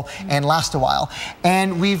tall and last a while.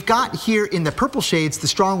 And we've got here in the purple shades the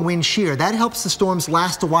strong wind shear. That helps the storms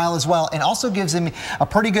last a while as well, and also gives them a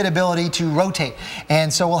pretty good ability to rotate.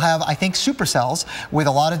 And so we'll have, I think, supercells with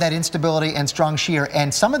a lot of that instability and strong shear.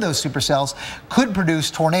 And some of those supercells could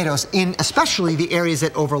produce tornadoes in especially the areas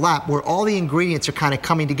that overlap, where all the ingredients are kind of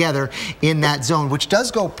coming together in that zone, which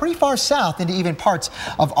does go pretty far south into even parts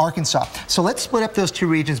of Arkansas. So let's split up those two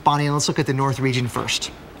regions, Bonnie, and let's look at the north region first.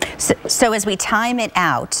 So as we time it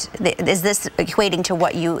out, is this equating to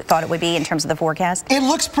what you thought it would be in terms of the forecast? It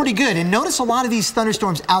looks pretty good, and notice a lot of these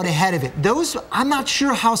thunderstorms out ahead of it. Those, I'm not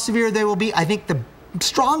sure how severe they will be. I think the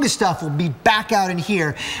strongest stuff will be back out in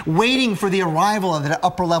here waiting for the arrival of that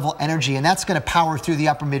upper level energy, and that's going to power through the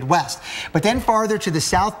upper Midwest. But then farther to the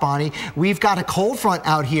south, Bonnie, we've got a cold front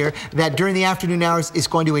out here that during the afternoon hours is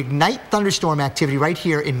going to ignite thunderstorm activity right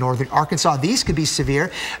here in northern Arkansas. These could be severe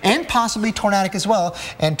and possibly tornadic as well,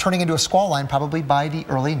 and turning into a squall line probably by the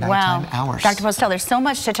early nighttime hours. Dr. Postel, there's so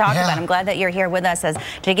much to talk about. I'm glad that you're here with us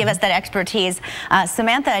to give us that expertise.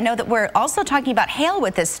 Samantha, I know that we're also talking about hail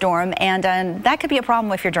with this storm, and that could be a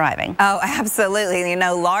problem if you're driving. Oh, absolutely. You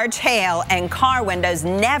know, large hail and car windows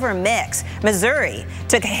never mix. Missouri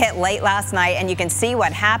took a hit late last night, and you can see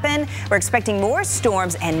what happened. We're expecting more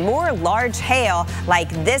storms and more large hail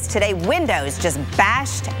like this today. Windows just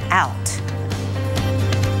bashed out.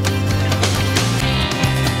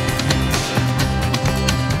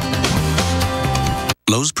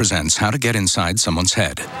 Lowe's presents how to get inside someone's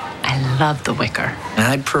head. I love the wicker.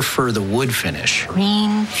 I'd prefer the wood finish.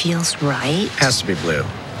 Green feels right. Has to be blue.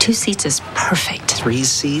 2 seats is perfect. 3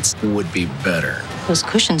 seats would be better. Those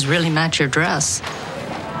cushions really match your dress.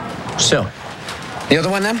 So, the other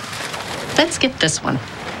one then? Let's get this one.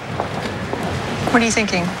 What are you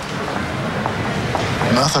thinking?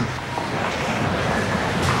 Nothing.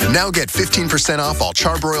 Now get 15% off all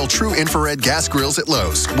Charbroil True Infrared Gas Grills at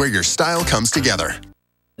Lowe's, where your style comes together.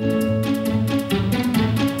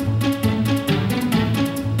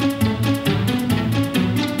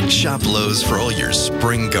 Shop Lowe's for all your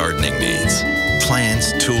spring gardening needs.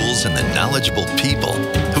 Plants, tools, and the knowledgeable people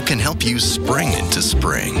who can help you spring into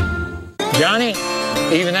spring. Johnny,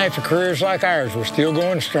 even after careers like ours, we're still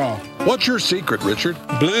going strong. What's your secret, Richard?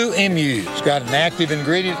 Blue MU. It's got an active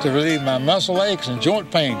ingredient to relieve my muscle aches and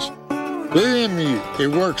joint pains. Blue MU. It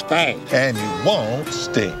works fast. And you won't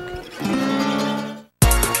stink.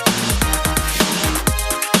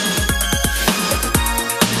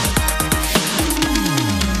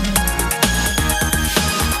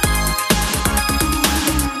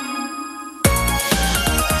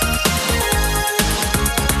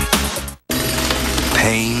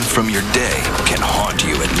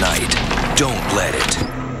 Don't let it.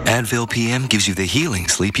 Advil PM gives you the healing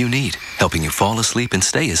sleep you need, helping you fall asleep and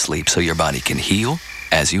stay asleep so your body can heal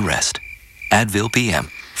as you rest. Advil PM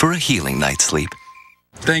for a healing night's sleep.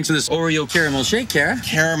 Thanks for this Oreo caramel shake, Kara.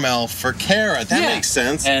 Caramel for Kara. That makes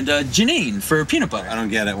sense. And Janine for peanut butter. I don't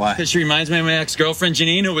get it. Why? Because she reminds me of my ex-girlfriend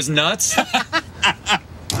Janine, who was nuts.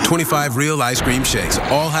 25 real ice cream shakes,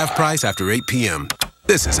 all half price after 8 p.m.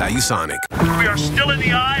 This is how you Sonic. We are still in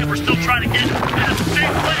the eye, and we're still trying to get into the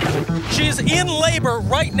same place. She is in labor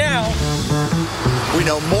right now. We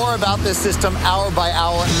know more about this system hour by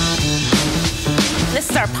hour. This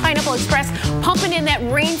is our Pineapple Express pumping in that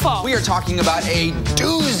rainfall. We are talking about a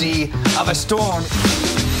doozy of a storm.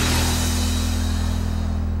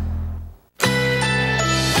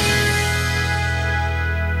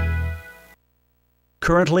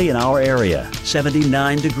 Currently in our area,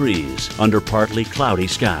 79 degrees under partly cloudy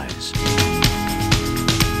skies.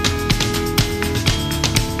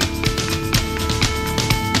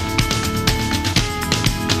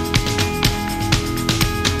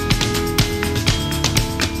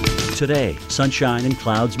 Today, sunshine and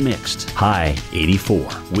clouds mixed. High 84.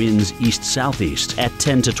 Winds east-southeast at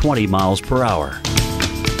 10 to 20 miles per hour.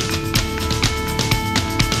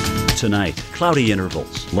 Tonight, cloudy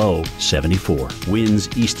intervals. Low 74. Winds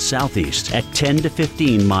east-southeast at 10 to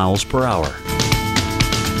 15 miles per hour.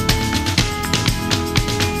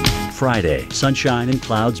 Friday, sunshine and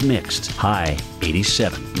clouds mixed. High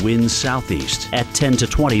 87. Winds southeast at 10 to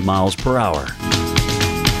 20 miles per hour.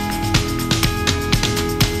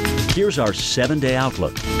 Here's our 7-day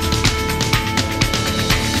outlook.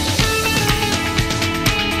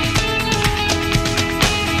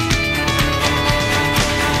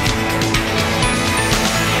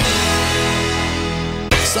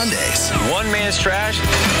 Sundays. One man's trash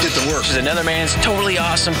Get to work. is another man's totally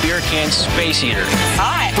awesome beer can space heater.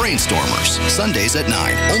 Hi. Brainstormers. Sundays at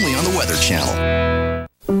 9. Only on the Weather Channel.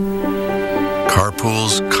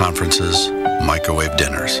 Carpools, conferences, microwave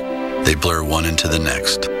dinners. They blur one into the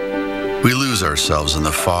next. We lose ourselves in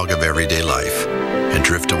the fog of everyday life and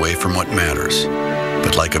drift away from what matters.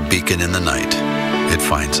 But like a beacon in the night, it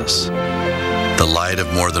finds us. The light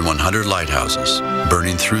of more than 100 lighthouses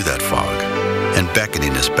burning through that fog and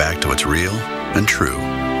beckoning us back to what's real and true.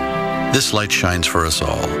 This light shines for us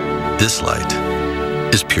all. This light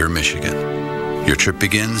is Pure Michigan. Your trip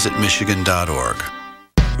begins at michigan.org.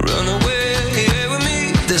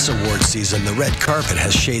 This award season, the red carpet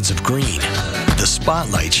has shades of green. The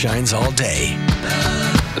spotlight shines all day.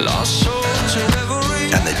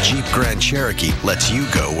 And the Jeep Grand Cherokee lets you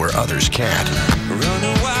go where others can't.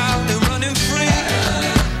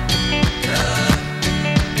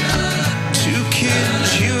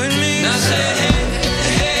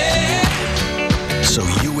 So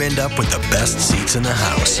you end up with the best seats in the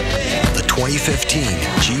house. The 2015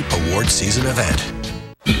 Jeep Award Season event.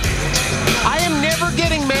 I am never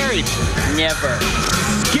getting married. Never.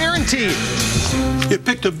 Guaranteed. You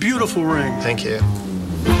picked a beautiful ring. Thank you.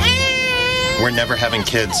 We're never having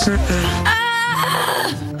kids.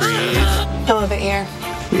 I love it here.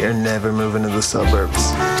 We are never moving to the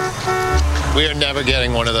suburbs. We are never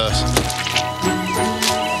getting one of those.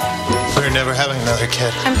 We're never having another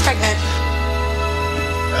kid. I'm pregnant.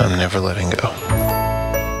 I'm never letting go.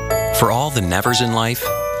 For all the nevers in life,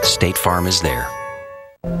 State Farm is there.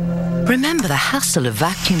 Remember the hassle of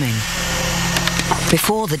vacuuming?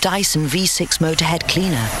 Before, the Dyson V6 Motorhead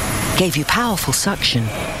Cleaner gave you powerful suction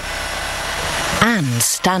and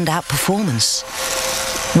standout performance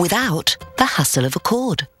without the hassle of a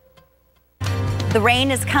cord. The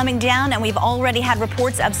rain is coming down, and we've already had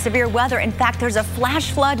reports of severe weather. In fact, there's a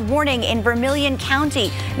flash flood warning in Vermilion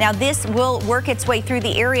County. Now, this will work its way through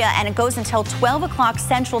the area, and it goes until 12 o'clock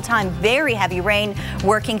Central Time. Very heavy rain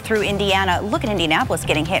working through Indiana. Look at Indianapolis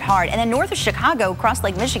getting hit hard. And then north of Chicago, across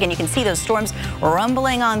Lake Michigan, you can see those storms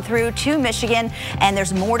rumbling on through to Michigan, and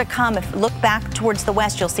there's more to come. If you look back towards the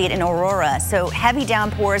west, you'll see it in Aurora. So heavy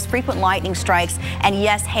downpours, frequent lightning strikes, and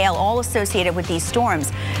yes, hail, all associated with these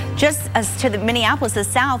storms. Just as to the Minneapolis, the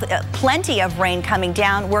south, plenty of rain coming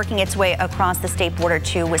down, working its way across the state border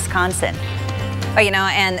to Wisconsin. Well, you know,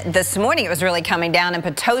 and this morning it was really coming down in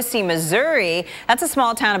Potosi, Missouri. That's a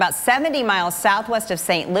small town about 70 miles southwest of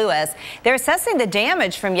St. Louis. They're assessing the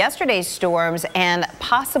damage from yesterday's storms and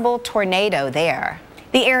possible tornado there.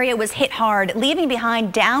 The area was hit hard, leaving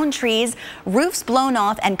behind downed trees, roofs blown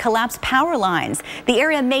off, and collapsed power lines. The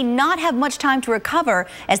area may not have much time to recover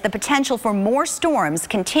as the potential for more storms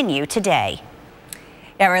continue today.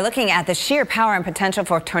 Yeah, we're looking at the sheer power and potential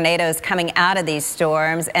for tornadoes coming out of these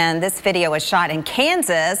storms, and this video was shot in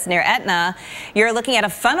Kansas near Etna. You're looking at a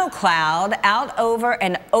funnel cloud out over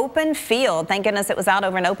an open field. Thank goodness it was out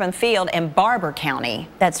over an open field in Barber County.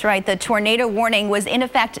 That's right. The tornado warning was in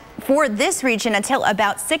effect for this region until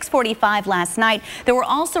about 6:45 last night. There were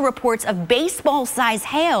also reports of baseball-sized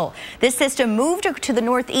hail. This system moved to the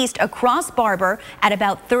northeast across Barber at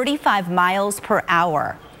about 35 miles per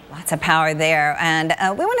hour. Lots of power there, and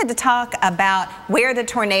we wanted to talk about where the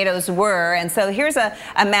tornadoes were. And so here's a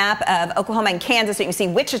map of Oklahoma and Kansas. So you can see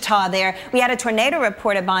Wichita there. We had a tornado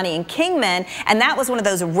reported, Bonnie, in Kingman, and that was one of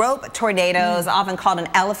those rope tornadoes, often called an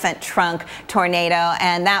elephant trunk tornado.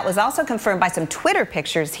 And that was also confirmed by some Twitter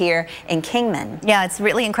pictures here in Kingman. Yeah, it's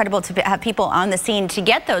really incredible to have people on the scene to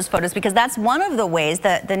get those photos, because that's one of the ways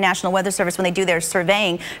that the National Weather Service, when they do their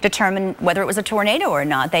surveying, determine whether it was a tornado or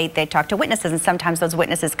not. They talk to witnesses, and sometimes those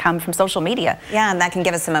witnesses come from social media. Yeah, and that can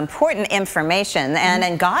give us some important information. And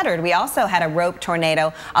in Goddard, we also had a rope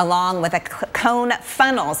tornado along with a cone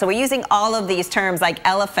funnel. So we're using all of these terms like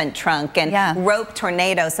elephant trunk and rope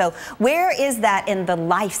tornado. So where is that in the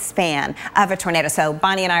lifespan of a tornado? So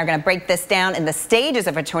Bonnie and I are going to break this down in the stages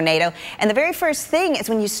of a tornado. And the very first thing is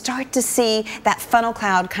when you start to see that funnel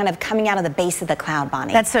cloud kind of coming out of the base of the cloud,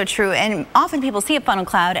 Bonnie. That's so true. And often people see a funnel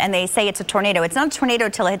cloud and they say it's a tornado. It's not a tornado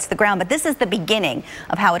until it hits the ground, but this is the beginning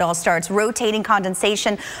of how it all starts. Rotating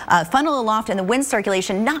condensation, funnel aloft, and the wind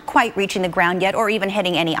circulation not quite reaching the ground yet or even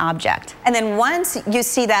hitting any object. And then once you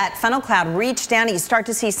see that funnel cloud reach down, you start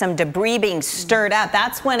to see some debris being stirred up.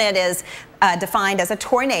 That's when it is defined as a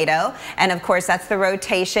tornado, and of course that's the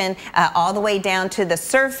rotation all the way down to the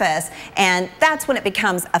surface, and that's when it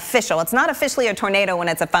becomes official. It's not officially a tornado when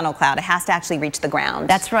it's a funnel cloud. It has to actually reach the ground.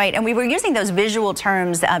 That's right, and we were using those visual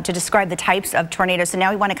terms to describe the types of tornadoes, so now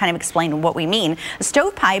we want to kind of explain what we mean. A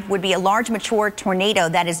stovepipe would be a large mature tornado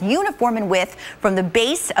that is uniform in width from the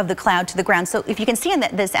base of the cloud to the ground. So if you can see in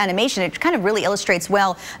this animation, it kind of really illustrates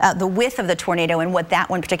well the width of the tornado and what that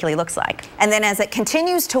one particularly looks like. And then as it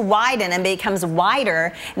continues to widen and becomes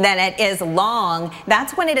wider than it is long,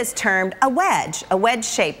 that's when it is termed a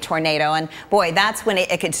wedge-shaped tornado. And boy, that's when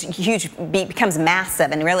it gets huge, becomes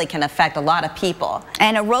massive and really can affect a lot of people.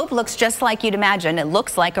 And a rope looks just like you'd imagine. It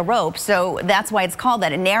looks like a rope, so that's why it's called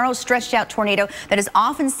that. A narrow, stretched out tornado that is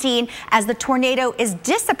often seen as the tornado is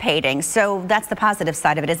dissipating. So that's the positive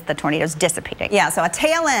side of it, is the tornado's dissipating. Yeah, so a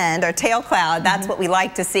tail end or tail cloud, that's what we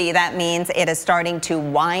like to see. That means it is starting to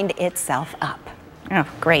wind itself up. Oh,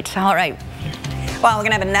 great. All right. Well, we're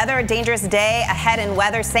going to have another dangerous day ahead in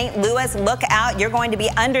weather. St. Louis, look out. You're going to be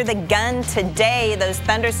under the gun today. Those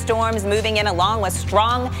thunderstorms moving in along with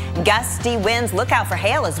strong, gusty winds. Look out for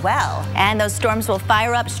hail as well. And those storms will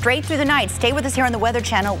fire up straight through the night. Stay with us here on the Weather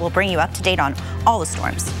Channel. We'll bring you up to date on all the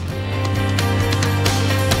storms.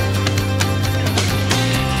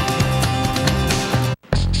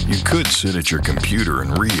 You could sit at your computer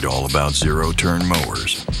and read all about zero-turn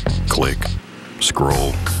mowers. Click,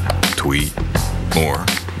 scroll, tweet, or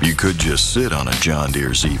you could just sit on a John Deere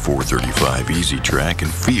Z435 Easy Track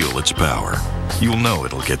and feel its power. You'll know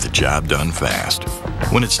it'll get the job done fast.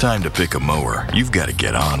 When it's time to pick a mower, you've got to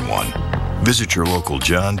get on one. Visit your local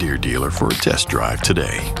John Deere dealer for a test drive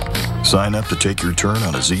today. Sign up to take your turn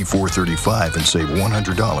on a Z435 and save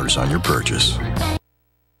 $100 on your purchase.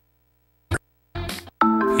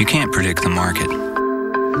 You can't predict the market,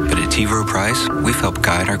 but at T. Rowe Price, we've helped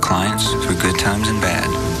guide our clients through good times and bad.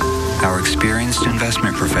 Our experienced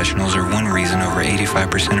investment professionals are one reason over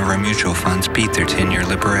 85% of our mutual funds beat their 10-year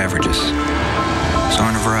Lipper averages. So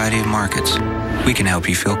in a variety of markets, we can help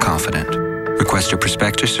you feel confident. Request a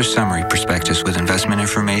prospectus or summary prospectus with investment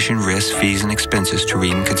information, risks, fees, and expenses to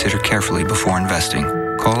read and consider carefully before investing.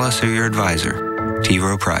 Call us or your advisor. T.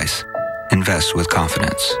 Rowe Price. Invest with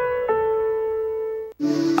confidence.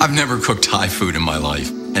 I've never cooked Thai food in my life,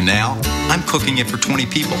 and now I'm cooking it for 20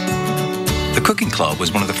 people. The Cooking Club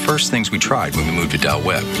was one of the first things we tried when we moved to Del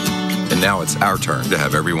Webb, and now it's our turn to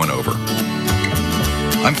have everyone over.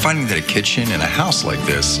 I'm finding that a kitchen and a house like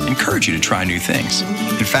this encourage you to try new things.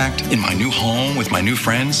 In fact, in my new home with my new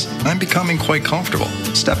friends, I'm becoming quite comfortable,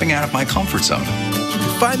 stepping out of my comfort zone.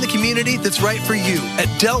 Find the community that's right for you at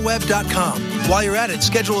delwebb.com. While you're at it,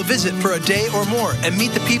 schedule a visit for a day or more and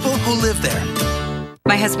meet the people who live there.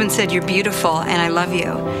 My husband said, "You're beautiful and I love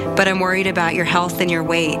you, but I'm worried about your health and your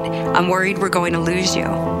weight. I'm worried we're going to lose you."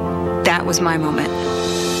 That was my moment.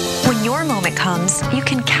 When your moment comes, you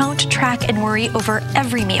can count, track, and worry over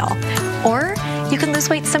every meal. Or you can lose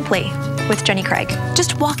weight simply. with Jenny Craig.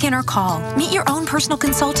 Just walk in or call. Meet your own personal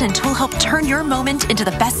consultant who will help turn your moment into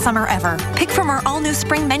the best summer ever. Pick from our all-new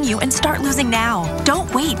spring menu and start losing now.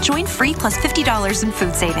 Don't wait. Join free plus $50 in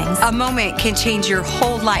food savings. A moment can change your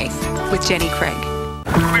whole life with Jenny Craig.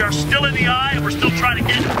 We are still in the eye, and we're still trying to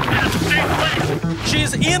get into the same place. She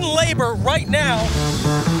is in labor right now.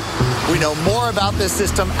 We know more about this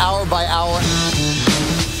system hour by hour.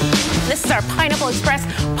 This is our Pineapple Express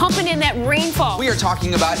pumping in that rainfall. We are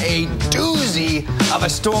talking about a doozy of a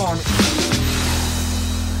storm.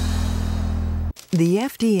 The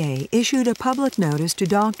FDA issued a public notice to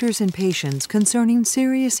doctors and patients concerning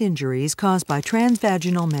serious injuries caused by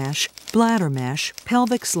transvaginal mesh, bladder mesh,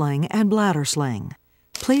 pelvic sling, and bladder sling.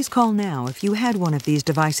 Please call now if you had one of these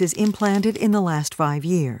devices implanted in the last 5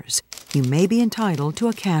 years. You may be entitled to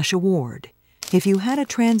a cash award. If you had a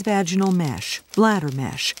transvaginal mesh, bladder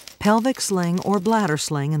mesh, pelvic sling, or bladder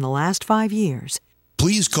sling in the last 5 years,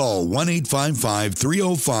 please call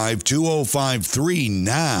 1-855-305-2053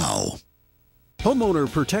 now.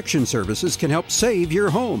 Homeowner Protection Services can help save your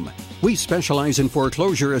home. We specialize in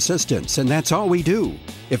foreclosure assistance, and that's all we do.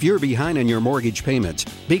 If you're behind in your mortgage payments,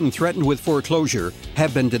 being threatened with foreclosure,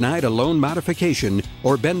 have been denied a loan modification,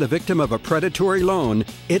 or been the victim of a predatory loan,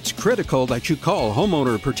 it's critical that you call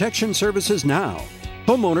Homeowner Protection Services now.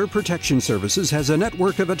 Homeowner Protection Services has a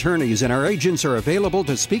network of attorneys, and our agents are available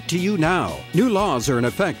to speak to you now. New laws are in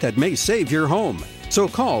effect that may save your home. So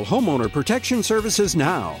call Homeowner Protection Services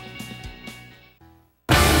now.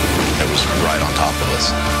 It was right on top of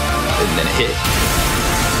us, and then it hit.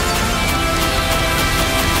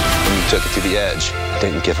 And we took it to the edge,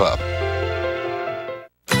 didn't give up.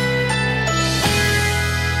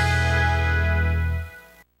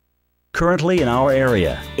 Currently in our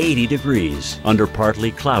area, 80 degrees under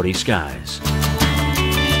partly cloudy skies.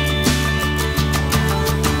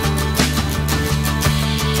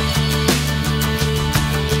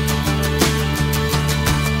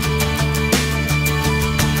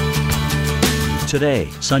 Today,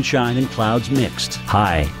 sunshine and clouds mixed.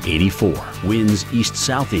 High 84. Winds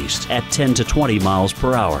east-southeast at 10 to 20 miles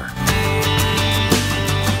per hour.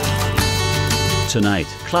 Tonight,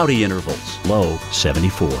 cloudy intervals. Low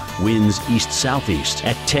 74. Winds east-southeast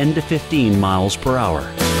at 10 to 15 miles per hour.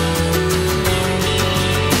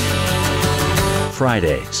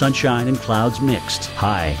 Friday, sunshine and clouds mixed.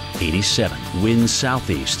 High 87. Winds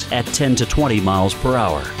southeast at 10 to 20 miles per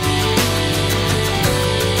hour.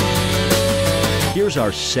 Here's our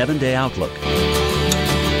 7-day outlook.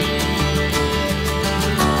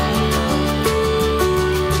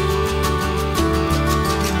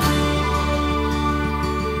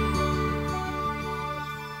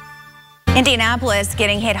 Indianapolis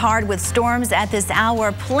getting hit hard with storms at this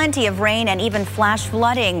hour. Plenty of rain and even flash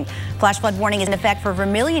flooding. Flash flood warning is in effect for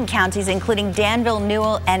Vermilion counties, including Danville,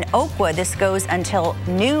 Newell, and Oakwood. This goes until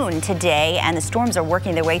noon today, and the storms are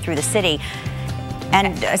working their way through the city.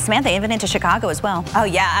 And Samantha, even into Chicago as well. Oh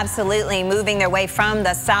yeah, absolutely. Moving their way from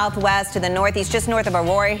the southwest to the northeast, just north of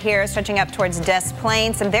Aurora here, stretching up towards Des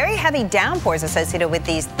Plaines. Some very heavy downpours associated with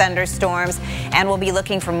these thunderstorms, and we'll be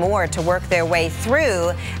looking for more to work their way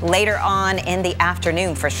through later on in the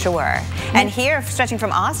afternoon for sure. And here, stretching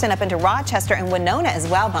from Austin up into Rochester and Winona as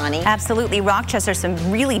well, Bonnie. Absolutely. Rochester, some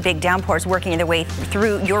really big downpours working their way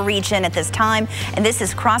through your region at this time. And this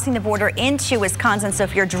is crossing the border into Wisconsin. So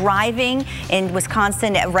if you're driving in Wisconsin,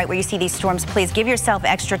 right where you see these storms, please give yourself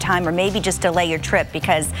extra time or maybe just delay your trip,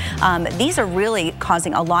 because these are really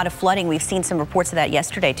causing a lot of flooding. We've seen some reports of that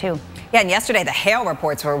yesterday too. Yeah, and yesterday the hail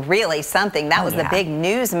reports were really something. That was the big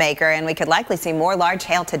newsmaker, and we could likely see more large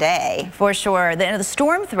hail today. For sure. The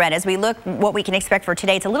storm threat, as we look what we can expect for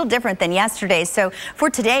today, it's a little different than yesterday. So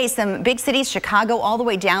for today, some big cities, Chicago all the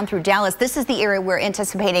way down through Dallas. This is the area we're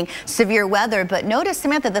anticipating severe weather. But notice,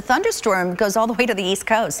 Samantha, the thunderstorm goes all the way to the East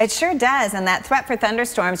Coast. It sure does, and that threat for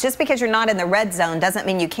thunderstorms, just because you're not in the red zone doesn't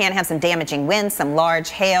mean you can't have some damaging winds, some large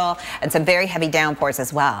hail, and some very heavy downpours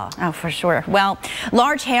as well. Oh, for sure. Well,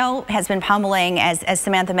 large hail has been pummeling, as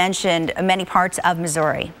Samantha mentioned, many parts of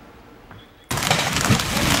Missouri.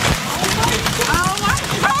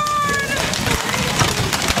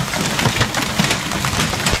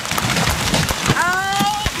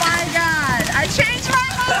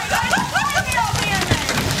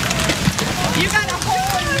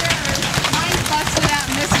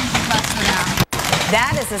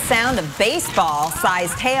 That is the sound of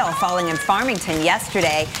baseball-sized hail falling in Farmington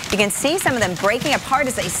yesterday. You can see some of them breaking apart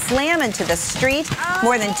as they slam into the street.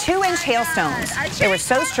 More than 2-inch hailstones. They were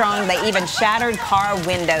so strong they even shattered car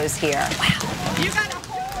windows here. Wow.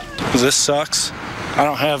 This sucks. I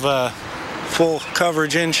don't have full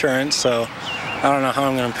coverage insurance, so I don't know how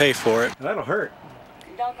I'm going to pay for it. That'll hurt.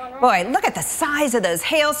 Boy, look at the size of those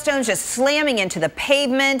hailstones just slamming into the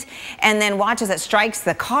pavement, and then watch as it strikes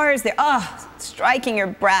the cars. They're, striking your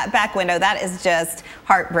back window. That is just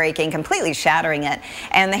heartbreaking, completely shattering it.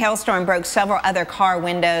 And the hailstorm broke several other car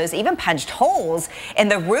windows, even punched holes in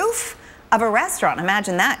the roof of a restaurant.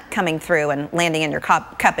 Imagine that coming through and landing in your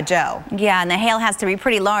cup of joe. Yeah, and the hail has to be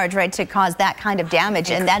pretty large, right, to cause that kind of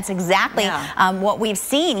damage. And that's exactly what we've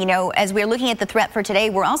seen. You know, as we're looking at the threat for today,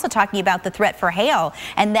 we're also talking about the threat for hail.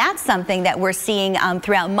 And that's something that we're seeing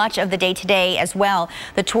throughout much of the day today as well.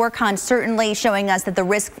 The Torcon certainly showing us that the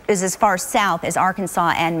risk is as far south as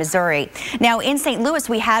Arkansas and Missouri. Now, in St. Louis,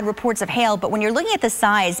 we had reports of hail, but when you're looking at the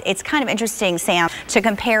size, it's kind of interesting, Sam, to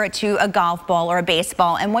compare it to a golf ball or a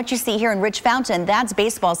baseball. And what you see here in Rich Fountain, that's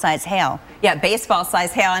baseball-sized hail. Yeah,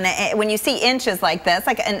 baseball-sized hail. And when you see inches like this,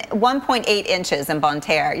 like 1.8 inches in Bonne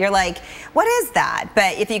Terre, you're like, what is that?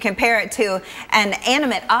 But if you compare it to an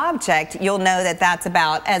animate object, you'll know that that's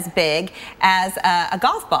about as big as a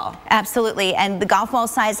golf ball. Absolutely. And the golf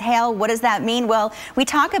ball-sized hail, what does that mean? Well, we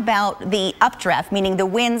talk about the updraft, meaning the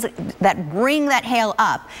winds that bring that hail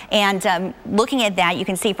up. And looking at that, you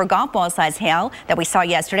can see for golf ball-sized hail that we saw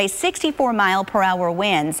yesterday, 64-mile-per-hour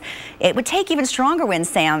winds. It would take even stronger winds,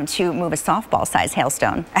 Sam, to move a softball-sized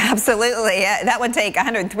hailstone. Absolutely. That would take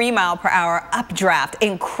 103-mile-per-hour updraft.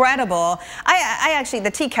 Incredible. I actually,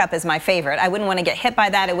 the teacup is my favorite. I wouldn't want to get hit by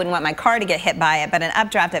that. I wouldn't want my car to get hit by it. But an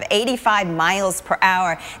updraft of 85 miles per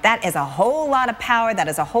hour, that is a whole lot of power. That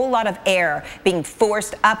is a whole lot of air being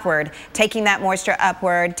forced upward, taking that moisture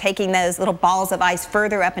upward, taking those little balls of ice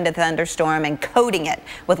further up into the thunderstorm and coating it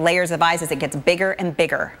with layers of ice as it gets bigger and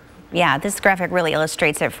bigger. Yeah, this graphic really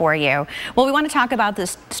illustrates it for you. Well, we want to talk about the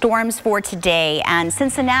storms for today, and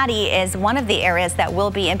Cincinnati is one of the areas that will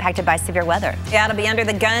be impacted by severe weather. Yeah, it'll be under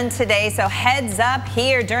the gun today, so heads up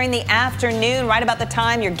here during the afternoon, right about the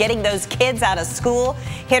time you're getting those kids out of school.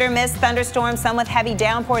 Hit or miss thunderstorms, some with heavy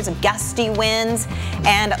downpours, gusty winds,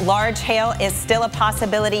 and large hail is still a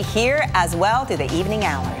possibility here as well through the evening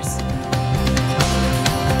hours.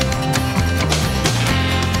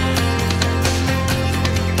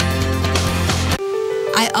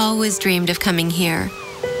 I always dreamed of coming here.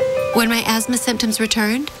 When my asthma symptoms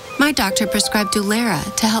returned, my doctor prescribed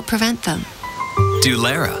Dulera to help prevent them.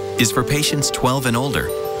 Dulera is for patients 12 and older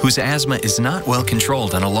whose asthma is not well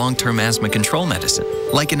controlled on a long-term asthma control medicine,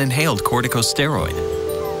 like an inhaled corticosteroid.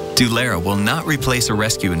 Dulera will not replace a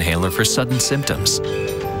rescue inhaler for sudden symptoms.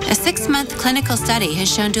 A 6-month clinical study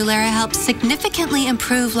has shown Dulera helps significantly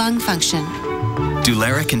improve lung function.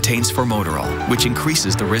 Dulera contains formoterol, which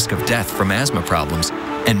increases the risk of death from asthma problems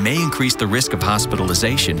and may increase the risk of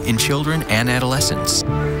hospitalization in children and adolescents.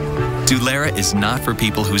 Dulera is not for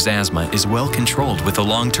people whose asthma is well controlled with a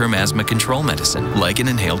long-term asthma control medicine, like an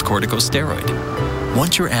inhaled corticosteroid.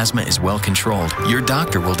 Once your asthma is well controlled, your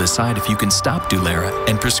doctor will decide if you can stop Dulera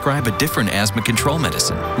and prescribe a different asthma control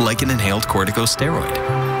medicine, like an inhaled corticosteroid.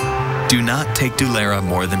 Do not take Dulera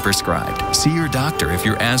more than prescribed. See your doctor if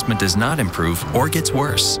your asthma does not improve or gets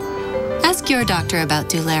worse. Ask your doctor about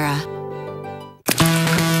Dulera.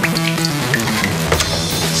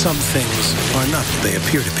 Some things are not what they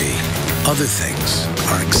appear to be. Other things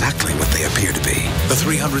are exactly what they appear to be. The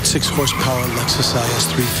 306 horsepower Lexus IS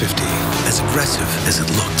 350, as aggressive as it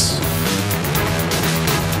looks.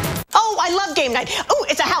 Oh, I love game night. Oh,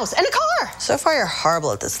 it's a house and a car. So far, you're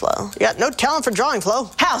horrible at this, Flo. Yeah, no talent for drawing, Flo.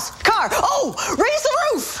 House, car, oh, raise the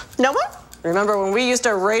roof. No one? Remember when we used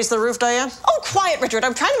to raise the roof, Diane? Oh, quiet, Richard.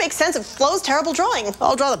 I'm trying to make sense of Flo's terrible drawing.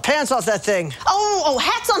 I'll draw the pants off that thing. Oh,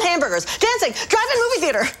 hats on hamburgers. Dancing, drive-in movie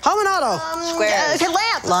theater. Home and auto. Squares.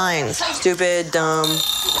 Lamp. Lines. Stupid, dumb.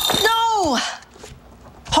 No!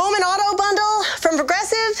 Home and auto bundle from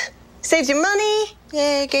Progressive. Saves you money.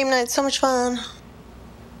 Yay, game night, so much fun.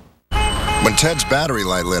 When Ted's battery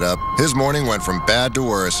light lit up, his morning went from bad to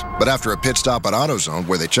worse. But after a pit stop at AutoZone,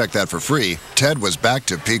 where they checked that for free, Ted was back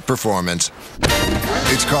to peak performance.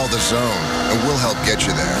 It's called The Zone, and we'll help get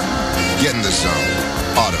you there. Get in the zone.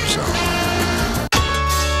 AutoZone.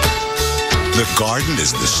 The garden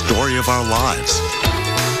is the story of our lives,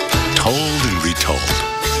 told and retold.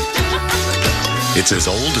 It's as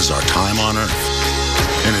old as our time on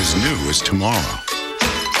Earth, and as new as tomorrow.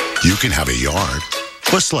 You can have a yard,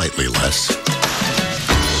 or slightly less.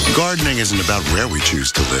 Gardening isn't about where we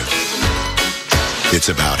choose to live. It's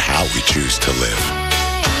about how we choose to live.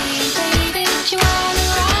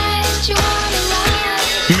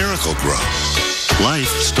 Miracle-Gro. Life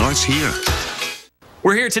starts here.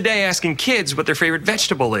 We're here today asking kids what their favorite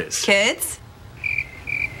vegetable is. Kids?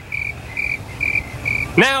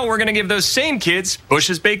 Now we're going to give those same kids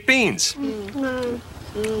Bush's baked beans.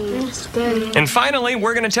 And finally,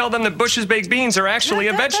 we're going to tell them that Bush's baked beans are actually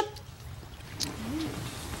a vegetable.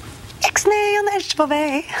 Ixnay on the vegetable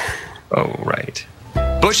bay. Oh, right.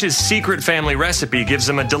 Bush's secret family recipe gives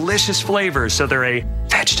them a delicious flavor, so they're a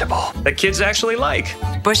vegetable that kids actually like.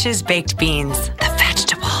 Bush's baked beans, the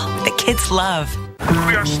vegetable that kids love.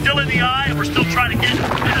 We are still in the eye, and we're still trying to get in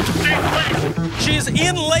a safe place. She is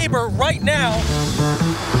in labor right now.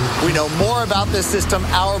 We know more about this system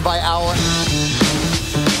hour by hour.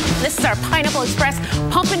 This is our Pineapple Express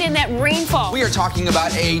pumping in that rainfall. We are talking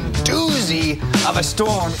about a doozy of a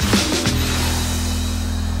storm.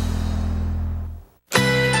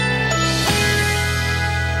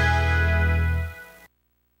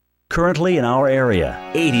 Currently in our area,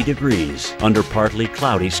 80 degrees under partly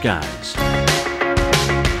cloudy skies.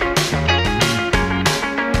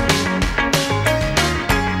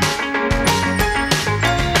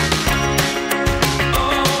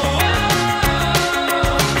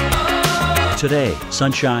 Today,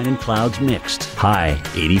 sunshine and clouds mixed. High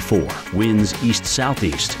 84. Winds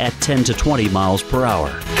east-southeast at 10 to 20 miles per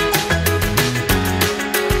hour.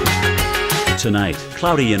 Tonight,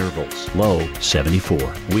 cloudy intervals. Low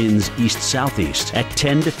 74. Winds east-southeast at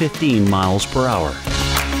 10 to 15 miles per hour.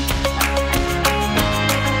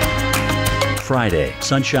 Friday,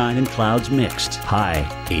 sunshine and clouds mixed. High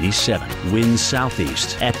 87. Winds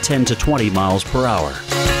southeast at 10 to 20 miles per hour.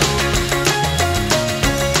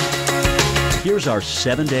 Here's our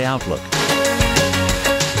 7-day outlook.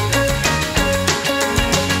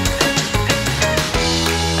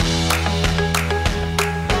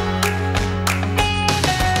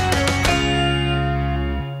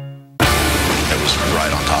 It was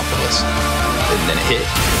right on top of us. And then it hit.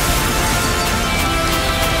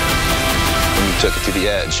 And we took it to the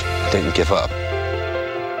edge. Didn't give up.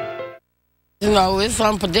 You know, it's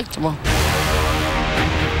unpredictable.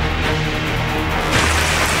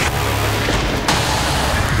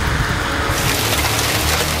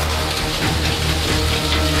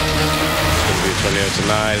 Tornado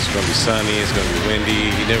tonight. It's going to be sunny. It's going to be windy.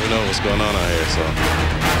 You never know what's going on out here. So.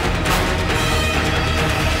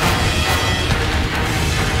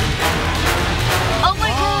 Oh my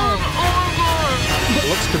God! Oh my God! It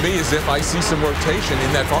looks to me as if I see some rotation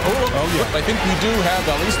in that far. Oh, yeah. I think we do have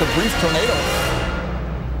at least a brief tornado.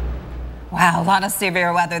 Wow, a lot of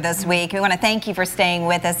severe weather this week. We want to thank you for staying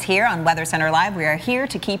with us here on Weather Center Live. We are here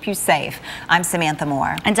to keep you safe. I'm Samantha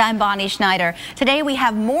Moore. And I'm Bonnie Schneider. Today we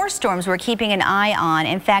have more storms we're keeping an eye on.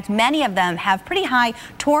 In fact, many of them have pretty high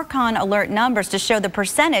Torcon alert numbers to show the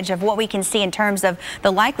percentage of what we can see in terms of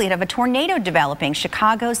the likelihood of a tornado developing.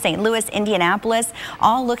 Chicago, St. Louis, Indianapolis,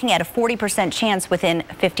 all looking at a 40% chance within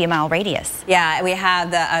a 50-mile radius. Yeah, we have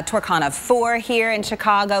the Torcon of 4 here in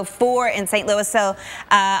Chicago, 4 in St. Louis, so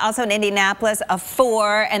also in Indianapolis, a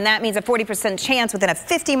 4, and that means a 40% chance within a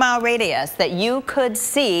 50-mile radius that you could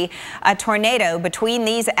see a tornado between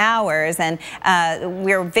these hours. And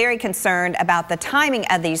we're very concerned about the timing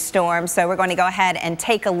of these storms, so we're going to go ahead and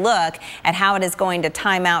take a look at how it is going to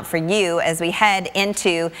time out for you as we head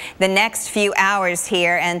into the next few hours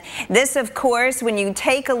here. And this, of course, when you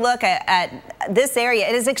take a look at this area,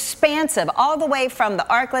 it is expansive all the way from the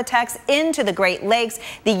Arklatex into the Great Lakes.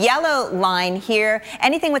 The yellow line here,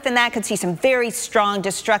 anything within that could see some very strong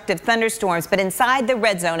destructive thunderstorms, but inside the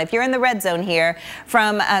red zone, if you're in the red zone here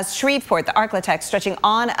from Shreveport, the Arklatex stretching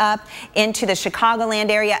on up into the Chicagoland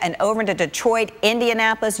area and over into Detroit,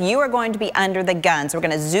 Indianapolis, you are going to be under the gun. So we're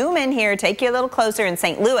going to zoom in here, take you a little closer in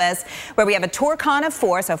St. Louis, where we have a Torcon of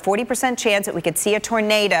 4, so 40% chance that we could see a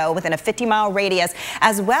tornado within a 50-mile radius,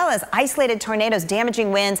 as well as isolated tornadoes,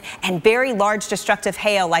 damaging winds, and very large destructive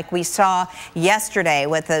hail like we saw yesterday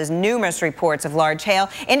with those numerous reports of large hail.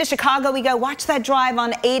 Into Chicago we go. Watch that drive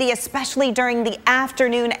on 80, especially during the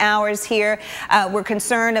afternoon hours here. We're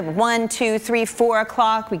concerned of 1, 2, 3, 4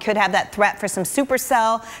 o'clock. We could have that threat for some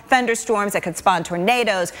supercell thunderstorms that could spawn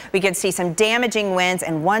tornadoes. We could see some damaging winds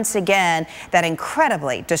and once again that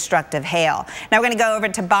incredibly destructive hail. Now we're going to go over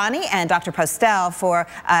to Bonnie and Dr. Postel for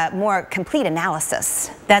more complete analysis.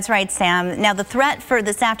 That's right, Sam. Now the threat for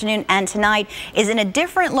this afternoon and tonight is in a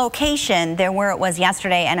different location than where it was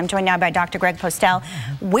yesterday, and I'm joined now by Dr. Greg Postel.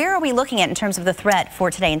 Where are we looking at in terms of the threat for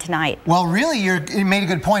today and tonight? Well, really, you made a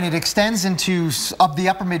good point. It extends into the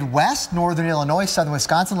upper Midwest, northern Illinois, southern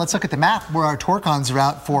Wisconsin. Let's look at the map where our Torcons are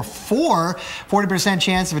out for 40%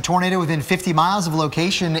 chance of a tornado within 50 miles of a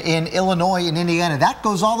location in Illinois and Indiana. That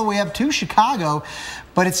goes all the way up to Chicago.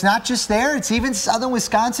 But it's not just there. It's even southern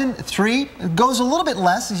Wisconsin, 3. It goes a little bit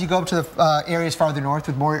less as you go up to the areas farther north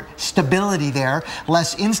with more stability there,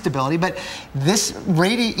 less instability. But this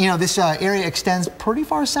area extends pretty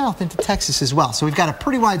far south into Texas as well. So we've got a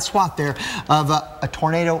pretty wide swath there of a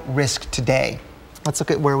tornado risk today. Let's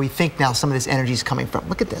look at where we think now some of this energy is coming from.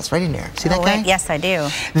 Look at this right in there. See that guy? Yes, I do.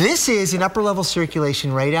 This is an upper level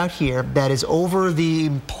circulation right out here that is over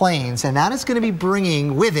the plains, and that is going to be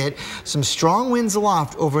bringing with it some strong winds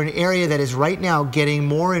aloft over an area that is right now getting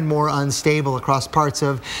more and more unstable across parts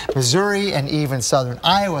of Missouri and even southern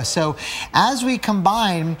Iowa. So as we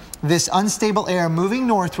combine this unstable air moving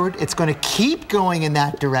northward, it's going to keep going in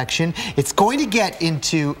that direction. It's going to get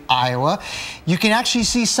into Iowa. You can actually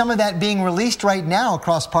see some of that being released right now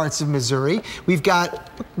across parts of Missouri. We've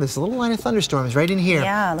got this little line of thunderstorms right in here.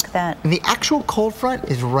 Yeah, look at that. And the actual cold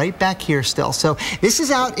front is right back here still. So this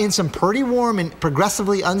is out in some pretty warm and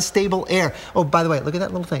progressively unstable air. Oh, by the way, look at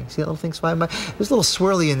that little thing. See that little thing flying by? There's a little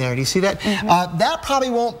swirly in there. Do you see that? That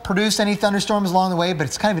probably won't produce any thunderstorms along the way, but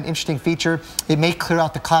it's kind of an interesting feature. It may clear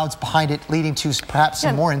out the clouds behind it, leading to perhaps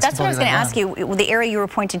some more instability. That's what I was going to ask you. The area you were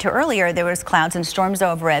pointing to earlier, there was clouds and storms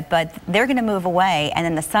over it, but they're going to move away, and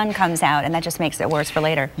then the sun comes out, and that just makes it worse for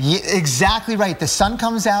later. Yeah, exactly right. The sun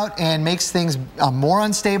comes out and makes things more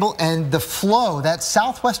unstable, and the flow, that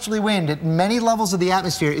southwesterly wind at many levels of the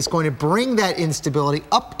atmosphere is going to bring that instability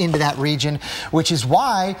up into that region, which is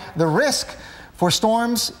why the risk for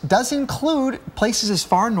storms does include places as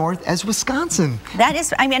far north as Wisconsin. That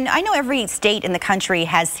is, I mean, I know every state in the country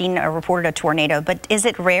has seen or reported a tornado, but is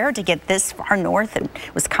it rare to get this far north in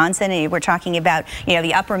Wisconsin? And we're talking about, you know,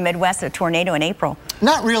 the upper Midwest, a tornado in April.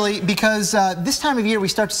 Not really, because this time of year we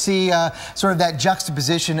start to see sort of that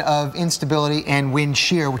juxtaposition of instability and wind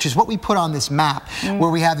shear, which is what we put on this map, where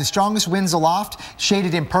we have the strongest winds aloft,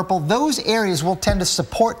 shaded in purple. Those areas will tend to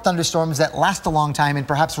support thunderstorms that last a long time and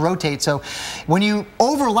perhaps rotate. So when you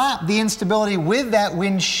overlap the instability with that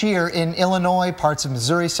wind shear in Illinois, parts of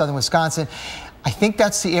Missouri, southern Wisconsin, I think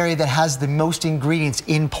that's the area that has the most ingredients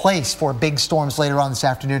in place for big storms later on this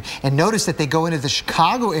afternoon. And notice that they go into the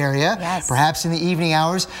Chicago area, perhaps in the evening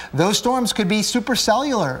hours. Those storms could be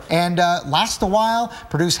supercellular and last a while,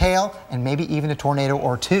 produce hail, and maybe even a tornado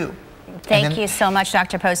or two. Thank you so much,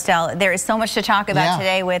 Dr. Postel. There is so much to talk about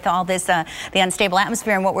today with all this, the unstable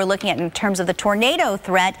atmosphere and what we're looking at in terms of the tornado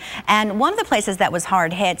threat. And one of the places that was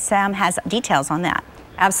hard hit, Sam has details on that.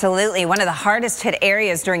 Absolutely. One of the hardest hit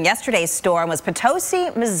areas during yesterday's storm was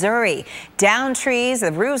Potosi, Missouri. Downed trees,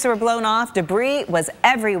 the roofs were blown off, debris was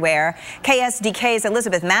everywhere. KSDK's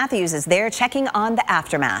Elizabeth Matthews is there checking on the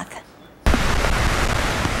aftermath.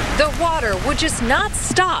 The water would just not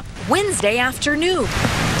stop Wednesday afternoon.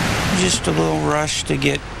 Just a little rush to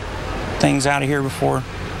get things out of here before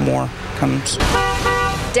more comes.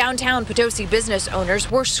 Downtown Potosi business owners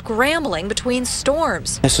were scrambling between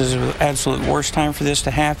storms. This is the absolute worst time for this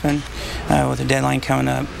to happen, with the deadline coming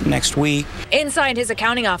up next week. Inside his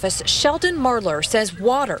accounting office, Sheldon Marler says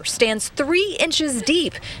water stands 3 inches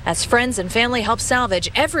deep as friends and family help salvage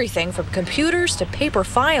everything from computers to paper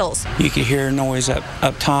files. You could hear a noise up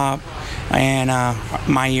top, and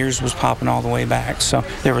my ears was popping all the way back, so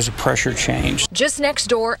there was a pressure change. Just next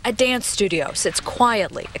door, a dance studio sits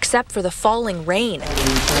quietly, except for the falling rain.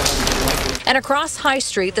 And across High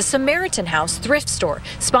Street, the Samaritan House thrift store,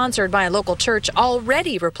 sponsored by a local church,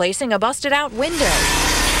 already replacing a busted out window.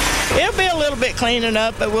 It'll be a little bit cleaning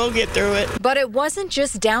up, but we'll get through it. But it wasn't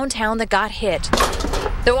just downtown that got hit.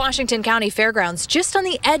 The Washington County Fairgrounds, just on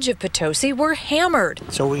the edge of Potosi, were hammered.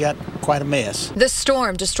 So we got quite a mess. The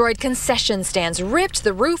storm destroyed concession stands, ripped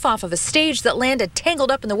the roof off of a stage that landed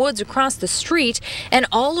tangled up in the woods across the street, and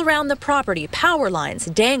all around the property, power lines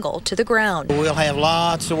dangle to the ground. We'll have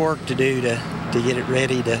lots of work to do to get it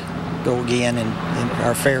ready to go again in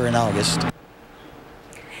our fair in August.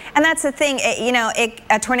 And that's the thing, you know,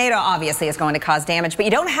 a tornado obviously is going to cause damage, but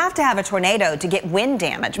you don't have to have a tornado to get wind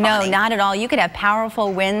damage, Bonnie. No, not at all. You could have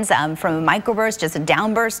powerful winds from a microburst, just a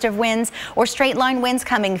downburst of winds, or straight line winds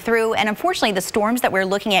coming through. And unfortunately, the storms that we're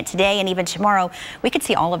looking at today and even tomorrow, we could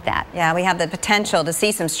see all of that. Yeah, we have the potential to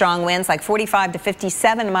see some strong winds, like 45 to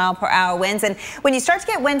 57 mile per hour winds. And when you start to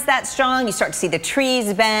get winds that strong, you start to see the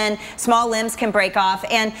trees bend, small limbs can break off,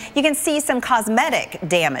 and you can see some cosmetic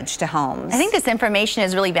damage to homes. I think this information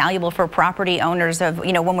is really valuable for property owners of,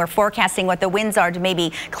 you know, when we're forecasting what the winds are to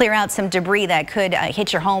maybe clear out some debris that could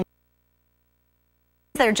hit your home.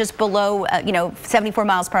 that are just below, 74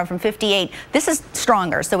 miles per hour from 58, this is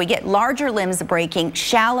stronger. So we get larger limbs breaking,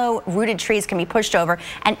 shallow rooted trees can be pushed over,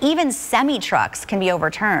 and even semi-trucks can be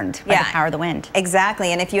overturned by the power of the wind.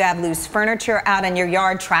 Exactly. And if you have loose furniture out in your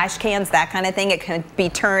yard, trash cans, that kind of thing, it can be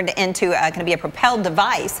turned into can be a propelled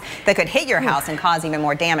device that could hit your house and cause even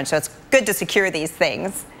more damage. So it's good to secure these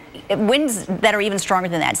things. Winds that are even stronger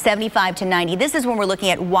than that, 75 to 90. This is when we're looking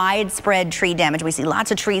at widespread tree damage. We see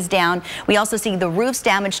lots of trees down. We also see the roofs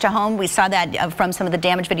damaged to home. We saw that from some of the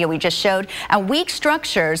damage video we just showed. And weak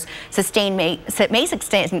structures may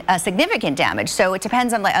sustain significant damage. So it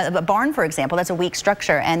depends on a barn, for example. That's a weak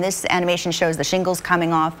structure. And this animation shows the shingles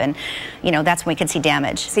coming off, and that's when we can see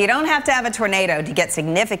damage. So you don't have to have a tornado to get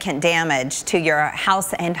significant damage to your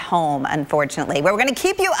house and home, unfortunately. We're going to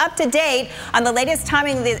keep you up to date on the latest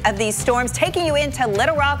timing of these storms, taking you into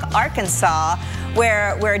Little Rock, Arkansas,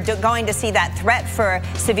 where we're going to see that threat for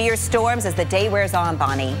severe storms as the day wears on,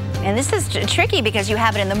 Bonnie. And this is tricky because you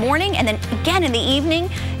have it in the morning and then again in the evening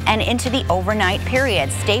and into the overnight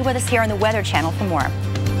period. Stay with us here on the Weather Channel for more.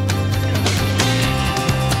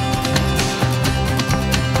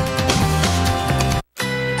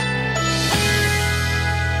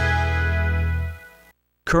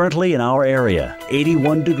 Currently in our area,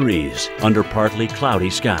 81 degrees under partly cloudy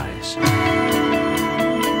skies.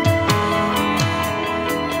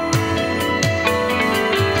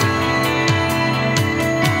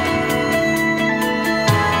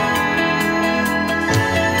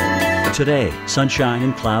 Today, sunshine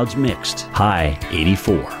and clouds mixed. High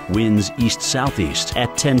 84. Winds east-southeast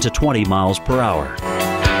at 10 to 20 miles per hour.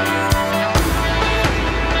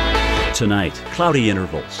 Tonight, cloudy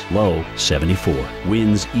intervals, low 74.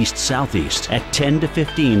 Winds east-southeast at 10 to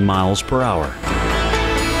 15 miles per hour.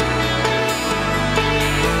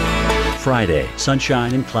 Friday,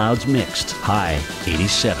 sunshine and clouds mixed, high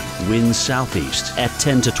 87. Winds southeast at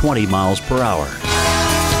 10 to 20 miles per hour.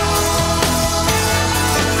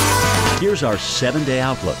 Here's our 7-day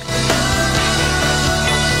outlook.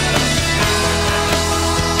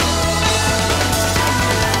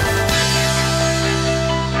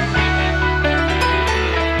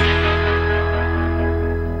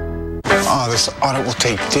 Oh, this audit will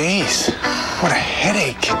take days. What a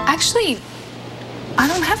headache. Actually, I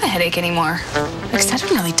don't have a headache anymore.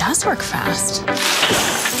 Excedrin really does work fast.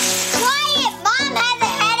 Quiet! Mom has a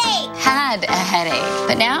headache! Had a headache,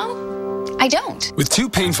 but now I don't. With 2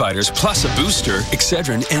 pain fighters plus a booster,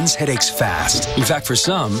 Excedrin ends headaches fast. In fact, for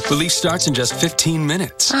some, relief starts in just 15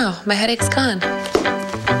 minutes. Oh, my headache's gone.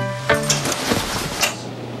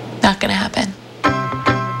 Not gonna happen.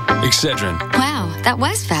 Excedrin. Wow, that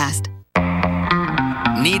was fast.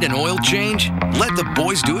 Need an oil change? Let the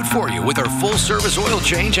boys do it for you with our full-service oil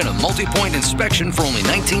change and a multi-point inspection for only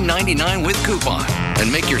 $19.99 with coupon.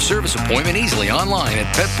 And make your service appointment easily online at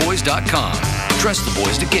petboys.com. Trust the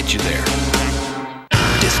boys to get you there.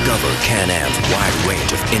 Discover Can-Am's wide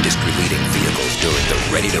range of industry-leading vehicles during the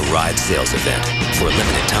Ready to Ride sales event. For a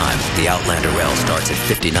limited time, the Outlander L starts at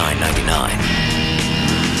 $59.99.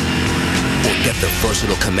 Or get the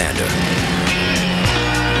versatile Commander,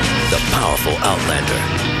 the powerful Outlander,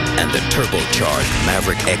 and the turbocharged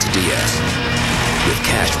Maverick XDS with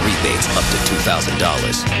cash rebates up to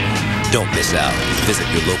 $2,000. Don't miss out. Visit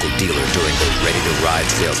your local dealer during the Ready to Ride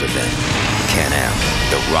sales event. Can-Am,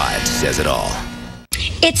 the ride says it all.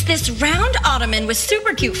 It's this round ottoman with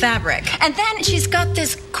super cute fabric. And then she's got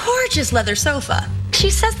this gorgeous leather sofa. She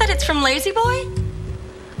says that it's from Lazy Boy?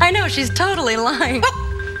 I know, she's totally lying.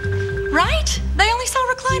 Right? They only sell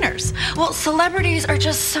recliners. Well, celebrities are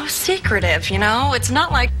just so secretive, you know? It's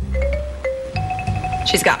not like...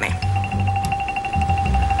 She's got me.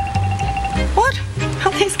 What?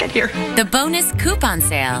 How'd these get here? The bonus coupon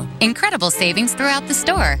sale. Incredible savings throughout the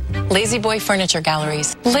store. Lazy Boy Furniture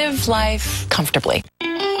Galleries. Live life comfortably.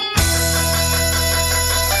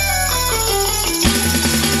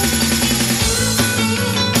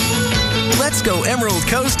 Let's go emerald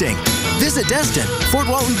coasting. Visit Destin, Fort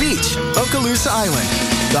Walton Beach, Okaloosa Island,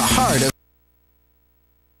 the heart of...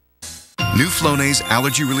 New Flonase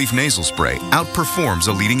Allergy Relief Nasal Spray outperforms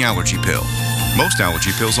a leading allergy pill. Most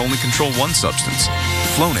allergy pills only control one substance.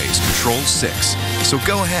 Flonase controls 6. So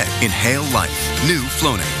go ahead, inhale life. New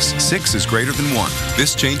Flonase. 6 is greater than 1.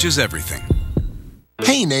 This changes everything.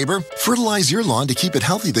 Hey neighbor, fertilize your lawn to keep it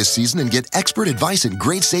healthy this season and get expert advice and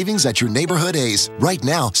great savings at your neighborhood Ace. Right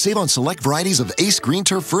now, save on select varieties of Ace Green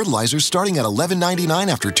Turf fertilizers starting at $11.99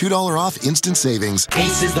 after $2 off instant savings.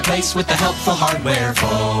 Ace is the place with the helpful hardware,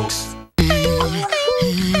 folks.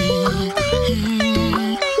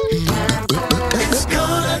 It's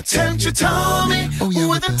gonna tempt your tummy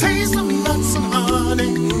with a taste of nuts and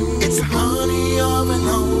honey. It's honey of an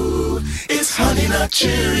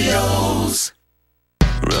Cheerios.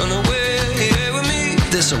 Run away with me.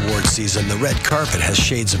 This award season, the red carpet has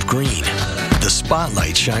shades of green. The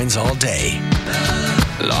spotlight shines all day.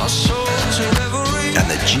 Lost souls and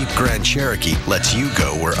the Jeep Grand Cherokee lets you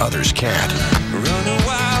go where others can't. Running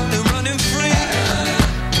wild and running free.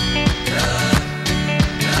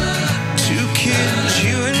 Two kids,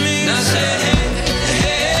 you and me. Now say,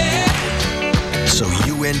 hey, hey. So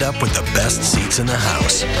you end up with the best seats in the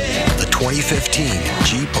house. The 2015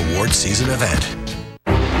 Jeep Award Season event.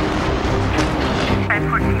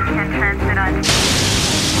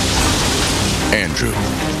 Andrew,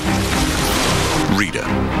 Rita,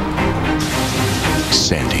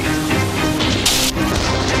 Sandy.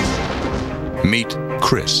 Meet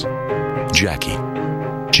Chris, Jackie,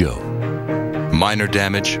 Joe. Minor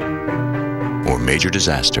damage or major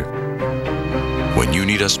disaster. When you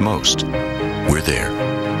need us most, we're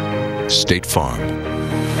there. State Farm.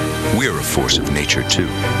 We're a force of nature, too.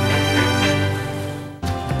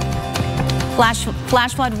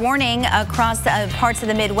 Flash flood warning across parts of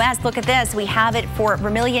the Midwest. Look at this. We have it for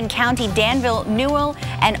Vermilion County, Danville, Newell,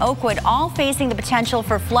 and Oakwood, all facing the potential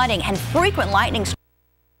for flooding and frequent lightning.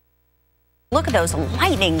 Look at those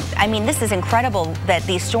lightning. I mean, this is incredible that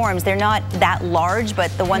these storms, they're not that large,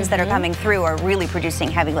 but the ones that are coming through are really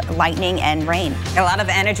producing heavy lightning and rain. A lot of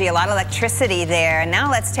energy, a lot of electricity there.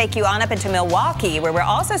 Now let's take you on up into Milwaukee, where we're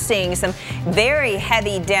also seeing some very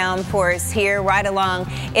heavy downpours here right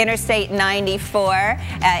along Interstate 94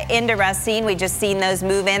 into Racine. We just seen those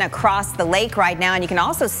move in across the lake right now, and you can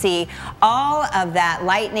also see all of that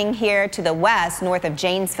lightning here to the west, north of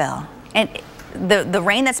Janesville. And the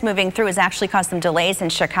rain that's moving through has actually caused some delays in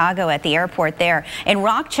Chicago at the airport there. In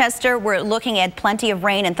Rochester, we're looking at plenty of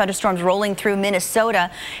rain and thunderstorms rolling through Minnesota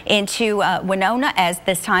into Winona as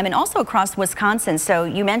this time, and also across Wisconsin. So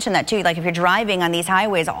you mentioned that too, like if you're driving on these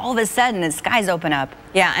highways, all of a sudden the skies open up.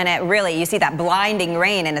 Yeah, and it really, you see that blinding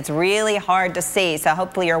rain and it's really hard to see. So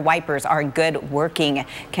hopefully your wipers are in good working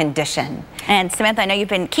condition. And Samantha, I know you've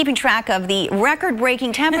been keeping track of the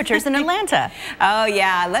record-breaking temperatures in Atlanta. Oh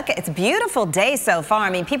yeah, look, it's a beautiful day so far. I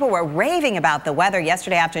mean, people were raving about the weather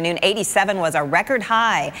yesterday afternoon. 87 was a record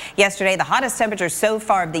high yesterday, the hottest temperature so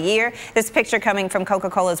far of the year. This picture coming from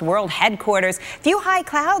Coca-Cola's world headquarters. Few high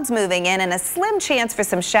clouds moving in and a slim chance for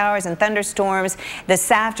some showers and thunderstorms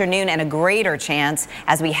this afternoon, and a greater chance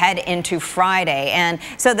as we head into Friday. And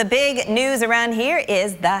so the big news around here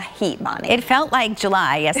is the heat, Bonnie. It felt like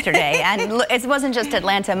July yesterday, and it wasn't just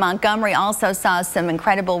Atlanta. Montgomery also saw some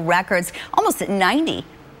incredible records, almost at 90.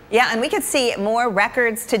 Yeah, and we could see more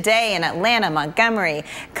records today in Atlanta, Montgomery,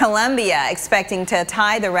 Columbia, expecting to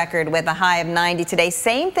tie the record with a high of 90 today.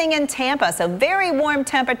 Same thing in Tampa, so very warm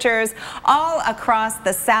temperatures all across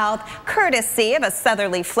the south, courtesy of a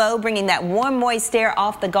southerly flow, bringing that warm, moist air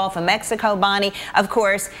off the Gulf of Mexico, Bonnie. Of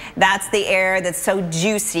course, that's the air that's so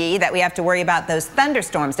juicy that we have to worry about those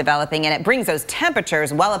thunderstorms developing, and it brings those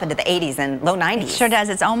temperatures well up into the 80s and low 90s. It sure does.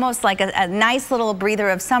 It's almost like a nice little breather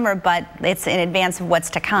of summer, but it's in advance of what's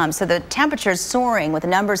to come. So the temperatures soaring with the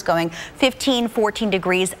numbers going 15, 14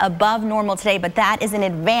 degrees above normal today, but that is in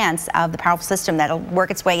advance of the powerful system that'll work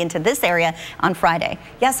its way into this area on Friday.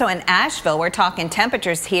 Yeah, so in Asheville, we're talking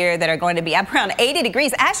temperatures here that are going to be up around 80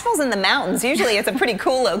 degrees. Asheville's in the mountains. Usually it's a pretty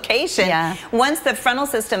cool location. Yeah. Once the frontal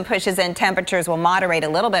system pushes in, temperatures will moderate a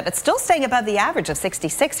little bit, but still staying above the average of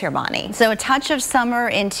 66 here, Bonnie. So a touch of summer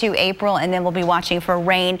into April, and then we'll be watching for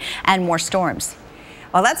rain and more storms.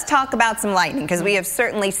 Well, let's talk about some lightning, because we have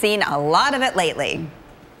certainly seen a lot of it lately.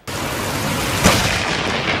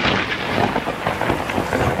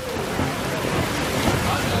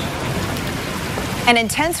 An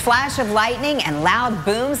intense flash of lightning and loud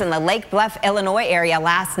booms in the Lake Bluff, Illinois area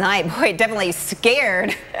last night. Boy, it definitely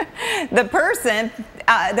scared the person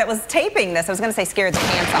that was taping this. I was going to say scared the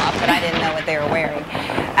pants off, but I didn't know what they were wearing.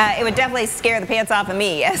 It would definitely scare the pants off of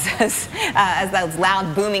me as those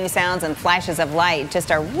loud booming sounds and flashes of light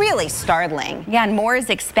just are really startling. Yeah, and more is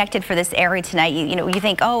expected for this area tonight. You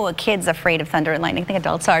think, oh, a kid's afraid of thunder and lightning. I think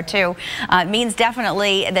adults are too. It means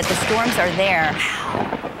definitely that the storms are there.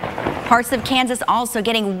 Parts of Kansas also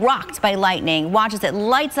getting rocked by lightning. Watch as it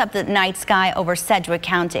lights up the night sky over Sedgwick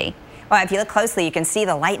County. Well, if you look closely, you can see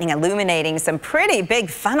the lightning illuminating some pretty big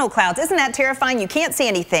funnel clouds. Isn't that terrifying? You can't see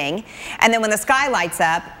anything. And then when the sky lights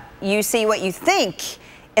up, you see what you think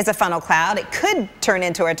is a funnel cloud. It could turn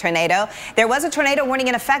into a tornado. There was a tornado warning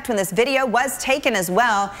in effect when this video was taken as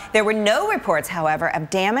well. There were no reports, however, of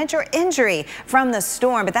damage or injury from the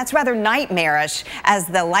storm, but that's rather nightmarish as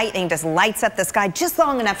the lightning just lights up the sky just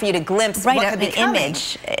long enough for you to glimpse what could be coming.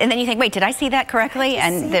 Image. And then you think, wait, did I see that correctly?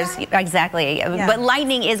 And there's exactly. Yeah. But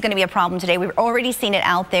lightning is going to be a problem today. We've already seen it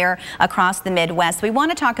out there across the Midwest. We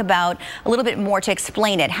want to talk about a little bit more to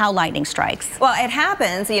explain it, how lightning strikes. Well, it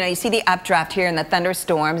happens, you know, you see the updraft here in the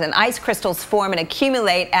thunderstorms, and ice crystals form and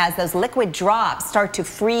accumulate as those liquid drops start to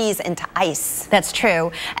freeze into ice. That's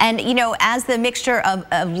true. And, you know, as the mixture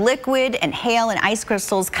of liquid and hail and ice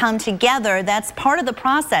crystals come together, that's part of the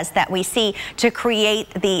process that we see to create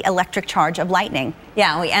the electric charge of lightning.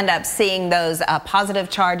 Yeah, we end up seeing those positive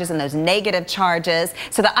charges and those negative charges.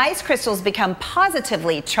 So the ice crystals become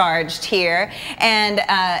positively charged here, and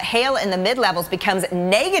hail in the mid-levels becomes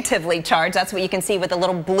negatively charged. That's what you can see with the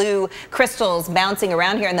little blue crystals bouncing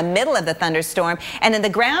around here in the middle of the thunderstorm. And then the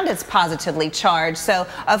ground is positively charged. So,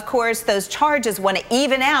 of course, those charges want to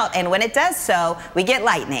even out, and when it does so, we get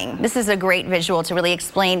lightning. This is a great visual to really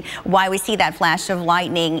explain why we see that flash of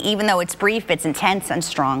lightning. Even though it's brief, it's intense and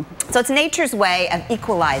strong. So it's nature's way of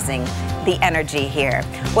equalizing the energy here.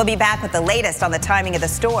 We'll be back with the latest on the timing of the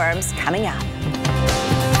storms coming up.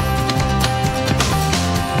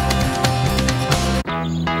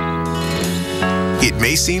 It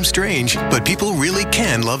may seem strange, but people really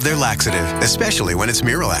can love their laxative, especially when it's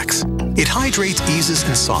Miralax. It hydrates, eases,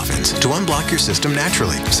 and softens to unblock your system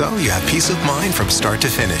naturally, so you have peace of mind from start to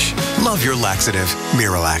finish. Love your laxative,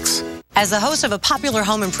 Miralax. As the host of a popular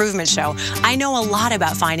home improvement show, I know a lot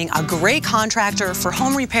about finding a great contractor for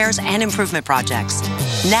home repairs and improvement projects.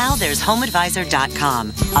 Now there's HomeAdvisor.com,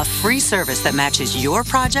 a free service that matches your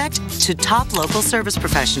project to top local service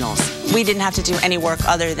professionals. We didn't have to do any work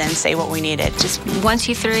other than say what we needed. Just 1,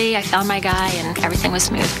 2, 3, I found my guy, and everything was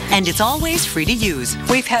smooth. And it's always free to use.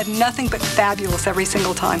 We've had nothing but fabulous every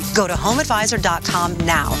single time. Go to HomeAdvisor.com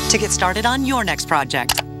now to get started on your next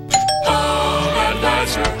project. Home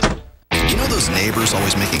Advisor. You know those neighbors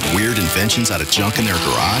always making weird inventions out of junk in their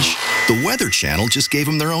garage? The Weather Channel just gave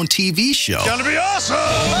them their own TV show. It's gonna be awesome!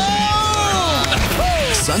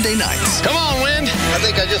 Sunday nights. Come on, wind! I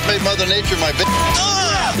think I just made Mother Nature my bitch.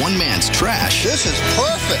 One man's trash. This is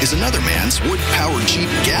perfect! Is another man's wood-powered Jeep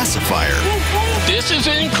gasifier. This is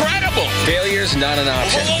incredible! Failure's not an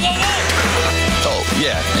option. Oh,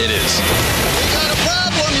 yeah, it is. We got a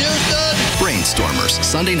problem, Houston! Brainstormers,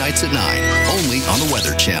 Sunday nights at 9, only on the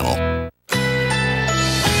Weather Channel.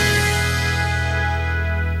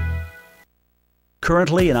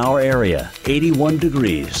 Currently in our area, 81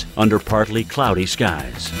 degrees under partly cloudy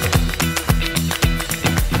skies.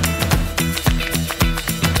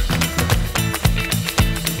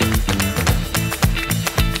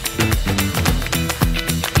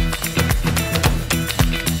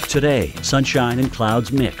 Today, sunshine and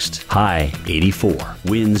clouds mixed. High 84.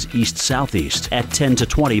 Winds east-southeast at 10 to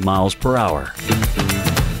 20 miles per hour.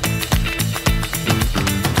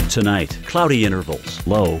 Tonight, cloudy intervals.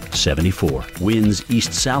 Low 74. Winds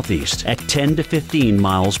east-southeast at 10 to 15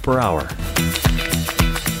 miles per hour.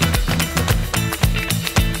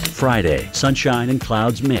 Friday, sunshine and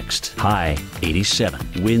clouds mixed. High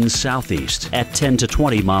 87. Winds southeast at 10 to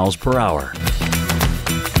 20 miles per hour.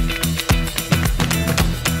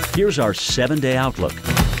 Here's our 7-day outlook.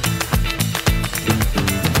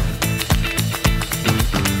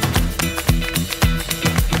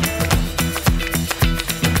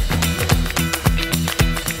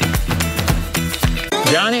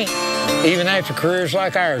 Johnny, even after careers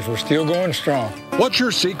like ours, we're still going strong. What's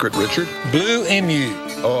your secret, Richard? Blue Emu.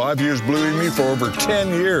 Oh, I've used Blue Emu for over 10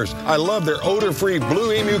 years. I love their odor-free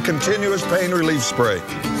Blue Emu Continuous Pain Relief Spray.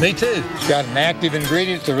 Me too. It's got an active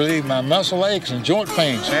ingredient to relieve my muscle aches and joint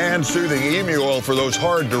pains. And soothing emu oil for those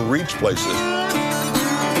hard-to-reach places.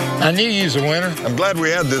 I knew you was a winner. I'm glad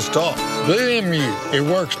we had this talk. Blue Emu, it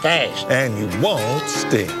works fast. And you won't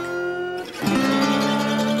stink.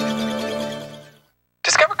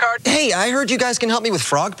 Hey, I heard you guys can help me with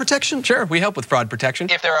fraud protection. Sure, we help with fraud protection.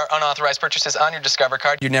 If there are unauthorized purchases on your Discover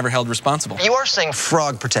card, you're never held responsible. You are saying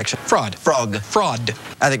frog protection. Fraud. Frog. Fraud.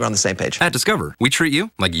 I think we're on the same page. At Discover, we treat you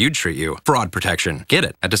like you'd treat you. Fraud protection. Get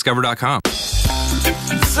it at Discover.com.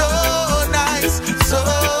 So nice, so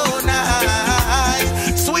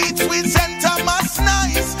nice. Sweet, sweet Santa Mas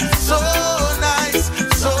nice. So nice,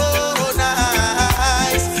 so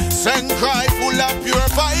nice. Send cry full of pure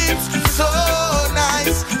vibes. So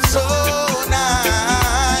nice, so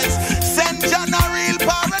nice. Send John a real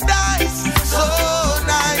paradise. So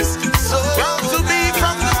nice, so proud to be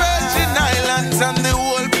from the Virgin Islands and the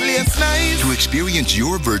whole place nice. To Experience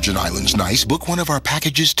your Virgin Islands nice. Book one of our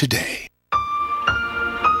packages today.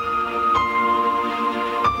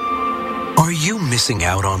 Are you missing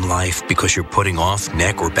out on life because you're putting off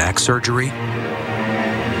neck or back surgery?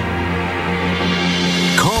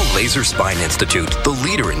 Call Laser Spine Institute, the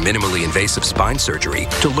leader in minimally invasive spine surgery,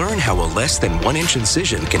 to learn how a less than 1-inch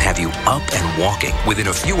incision can have you up and walking within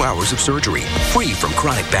a few hours of surgery, free from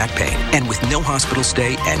chronic back pain, and with no hospital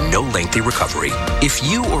stay and no lengthy recovery. If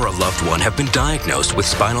you or a loved one have been diagnosed with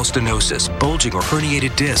spinal stenosis, bulging or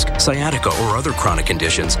herniated disc, sciatica, or other chronic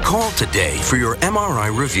conditions, call today for your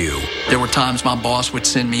MRI review. There were times my boss would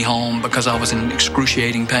send me home because I was in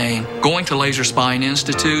excruciating pain. Going to Laser Spine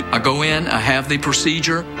Institute, I go in, I have the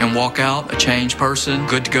procedure, and walk out a changed person,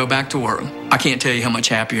 good to go back to work. I can't tell you how much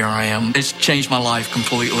happier I am. It's changed my life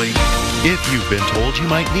completely. If you've been told you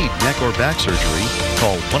might need neck or back surgery,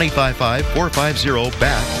 call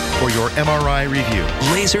 1-855-450-BACK for your MRI review.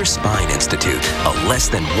 Laser Spine Institute, a less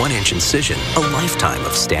than 1-inch incision, a lifetime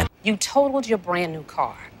of stand. You totaled your brand new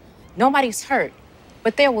car. Nobody's hurt,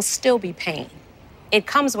 but there will still be pain. It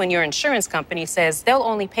comes when your insurance company says they'll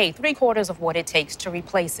only pay 3/4 of what it takes to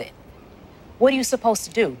replace it. What are you supposed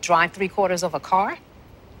to do? Drive 3/4 of a car?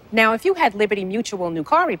 Now, if you had Liberty Mutual new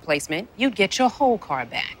car replacement, you'd get your whole car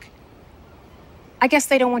back. I guess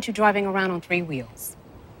they don't want you driving around on 3 wheels.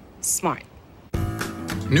 Smart.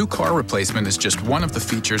 New car replacement is just one of the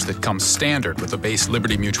features that comes standard with a base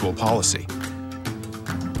Liberty Mutual policy.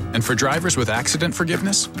 And for drivers with accident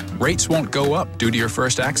forgiveness, rates won't go up due to your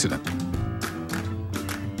first accident.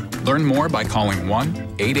 Learn more by calling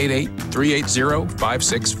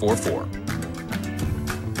 1-888-380-5644.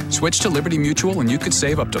 Switch to Liberty Mutual and you could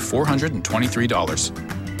save up to $423.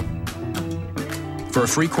 For a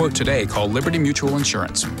free quote today, call Liberty Mutual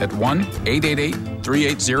Insurance at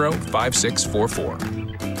 1-888-380-5644.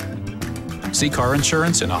 See car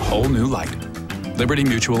insurance in a whole new light. Liberty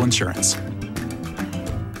Mutual Insurance.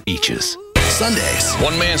 Beaches. Sundays.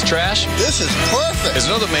 One man's trash. This is perfect. Is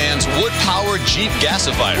another man's wood-powered Jeep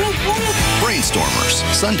gasifier. Brainstormers.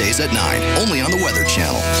 Sundays at 9. Only on the Weather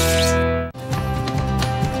Channel.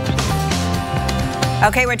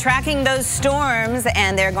 Okay, we're tracking those storms,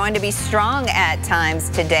 and they're going to be strong at times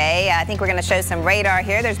today. I think we're going to show some radar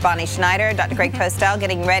here. There's Bonnie Schneider, Dr. Greg Postel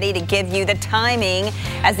getting ready to give you the timing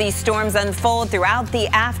as these storms unfold throughout the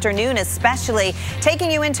afternoon, especially taking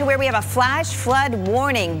you into where we have a flash flood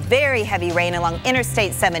warning. Very heavy rain along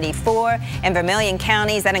Interstate 74 in Vermilion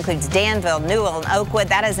counties. That includes Danville, Newell, and Oakwood.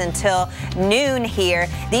 That is until noon here.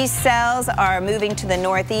 These cells are moving to the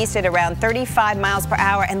northeast at around 35 miles per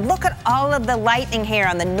hour. And look at all of the lightning here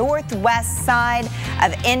on the northwest side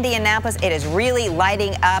of Indianapolis. It is really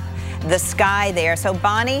lighting up the sky there. So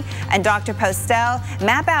Bonnie and Dr. Postel,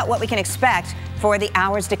 map out what we can expect for the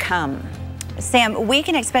hours to come. Sam, we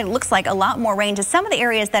can expect, looks like, a lot more rain to some of the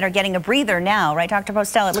areas that are getting a breather now, right, Dr.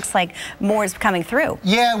 Postel? It looks like more is coming through.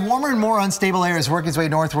 Yeah, warmer and more unstable air is working its way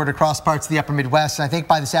northward across parts of the upper Midwest. And I think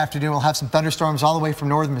by this afternoon, we'll have some thunderstorms all the way from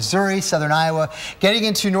northern Missouri, southern Iowa, getting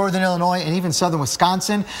into northern Illinois and even southern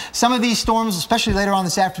Wisconsin. Some of these storms, especially later on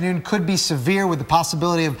this afternoon, could be severe with the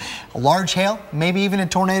possibility of a large hail, maybe even a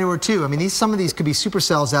tornado or two. I mean, some of these could be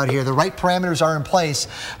supercells out here. The right parameters are in place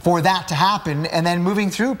for that to happen. And then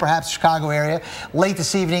moving through perhaps the Chicago area late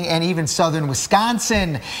this evening and even southern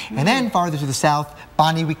Wisconsin. And then farther to the south,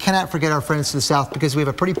 Bonnie, we cannot forget our friends to the south because we have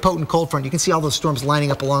a pretty potent cold front. You can see all those storms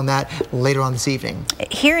lining up along that later on this evening.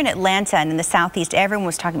 Here in Atlanta and in the southeast, everyone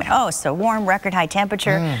was talking about, oh, it's so warm, record high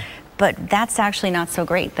temperature. But that's actually not so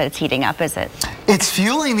great that it's heating up, is it? It's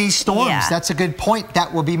fueling these storms. Yeah. That's a good point.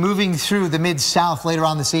 That will be moving through the mid-south later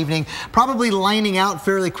on this evening, probably lining out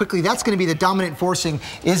fairly quickly. That's going to be the dominant forcing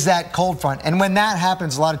is that cold front. And when that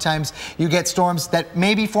happens, a lot of times you get storms that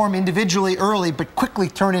maybe form individually early, but quickly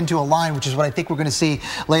turn into a line, which is what I think we're going to see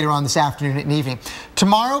later on this afternoon and evening.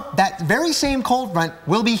 Tomorrow, that very same cold front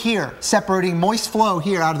will be here, separating moist flow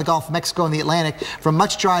here out of the Gulf of Mexico and the Atlantic from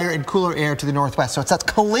much drier and cooler air to the northwest. So it's that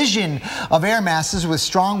collision of air masses with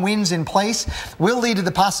strong winds in place will lead to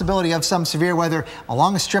the possibility of some severe weather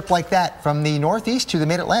along a strip like that from the northeast to the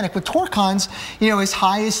mid-Atlantic with torcons, as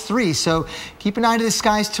high as 3. So keep an eye to the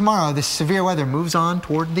skies tomorrow. This severe weather moves on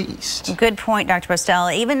toward the east. Good point, Dr. Postel.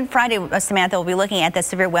 Even Friday, Samantha, will be looking at the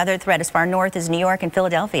severe weather threat as far north as New York and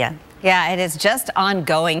Philadelphia. Yeah, it is just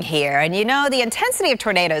ongoing here. And the intensity of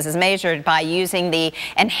tornadoes is measured by using the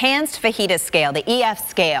enhanced fajita scale, the EF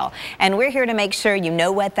scale. And we're here to make sure you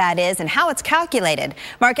know what that is and how it's calculated.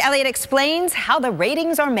 Mark Elliott explains how the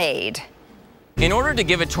ratings are made. In order to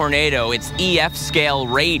give a tornado its EF scale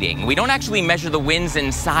rating, we don't actually measure the winds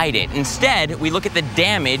inside it. Instead, we look at the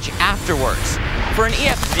damage afterwards. For an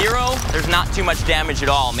EF0, there's not too much damage at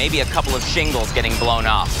all, maybe a couple of shingles getting blown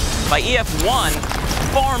off. By EF1,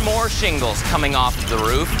 far more shingles coming off of the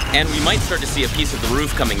roof, and we might start to see a piece of the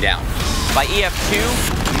roof coming down. By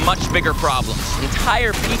EF2, much bigger problems.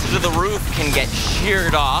 Entire pieces of the roof can get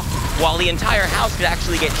sheared off, while the entire house could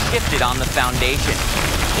actually get shifted on the foundation.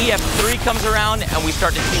 EF3 comes around and we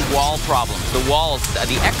start to see wall problems. The walls,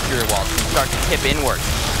 the exterior walls can start to tip inwards.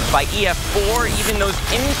 By EF4, even those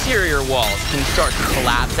interior walls can start to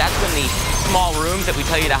collapse. That's when the small rooms that we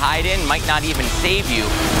tell you to hide in might not even save you.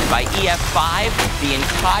 And by EF5, the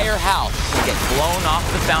entire house can get blown off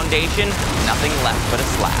the foundation, nothing left but a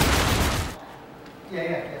slab.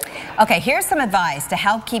 Okay, here's some advice to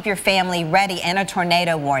help keep your family ready in a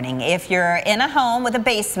tornado warning. If you're in a home with a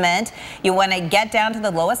basement, you want to get down to the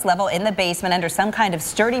lowest level in the basement under some kind of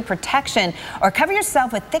sturdy protection, or cover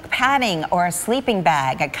yourself with thick padding or a sleeping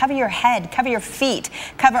bag. Cover your head, cover your feet,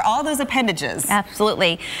 cover all those appendages.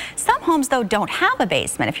 Absolutely. Some homes, though, don't have a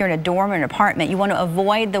basement. If you're in a dorm or an apartment, you want to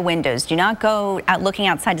avoid the windows. Do not go out looking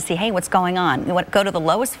outside to see, hey, what's going on. You want to go to the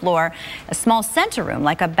lowest floor, a small center room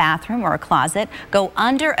like a bathroom or a closet. Go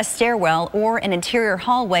under a stairwell or an interior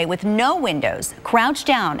hallway with no windows. Crouch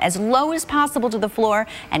down as low as possible to the floor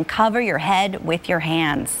and cover your head with your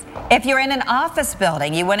hands. If you're in an office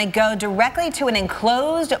building, you want to go directly to an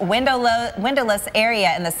enclosed windowless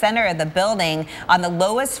area in the center of the building on the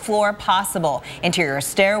lowest floor possible. Interior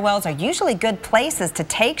stairwells are usually good places to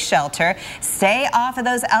take shelter. Stay off of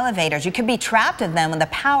those elevators. You could be trapped in them when the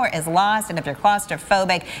power is lost, and if you're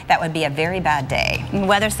claustrophobic, that would be a very bad day.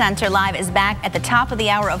 Weather Center Live is back at the top of the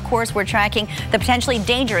hour. Of course, we're tracking the potentially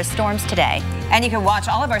dangerous storms today. And you can watch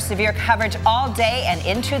all of our severe coverage all day and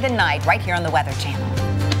into the night right here on the Weather Channel.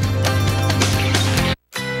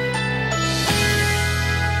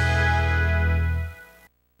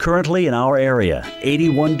 Currently in our area,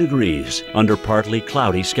 81 degrees under partly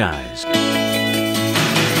cloudy skies.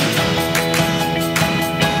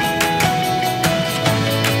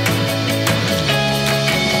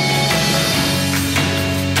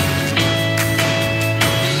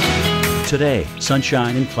 Today,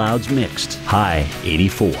 sunshine and clouds mixed. High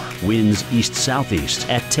 84. Winds east-southeast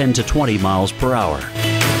at 10 to 20 miles per hour.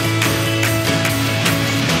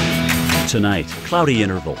 Tonight, cloudy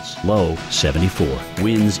intervals. Low 74.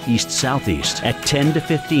 Winds east-southeast at 10 to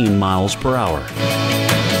 15 miles per hour.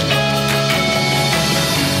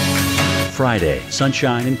 Friday,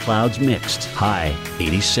 sunshine and clouds mixed. High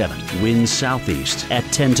 87. Winds southeast at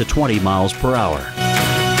 10 to 20 miles per hour.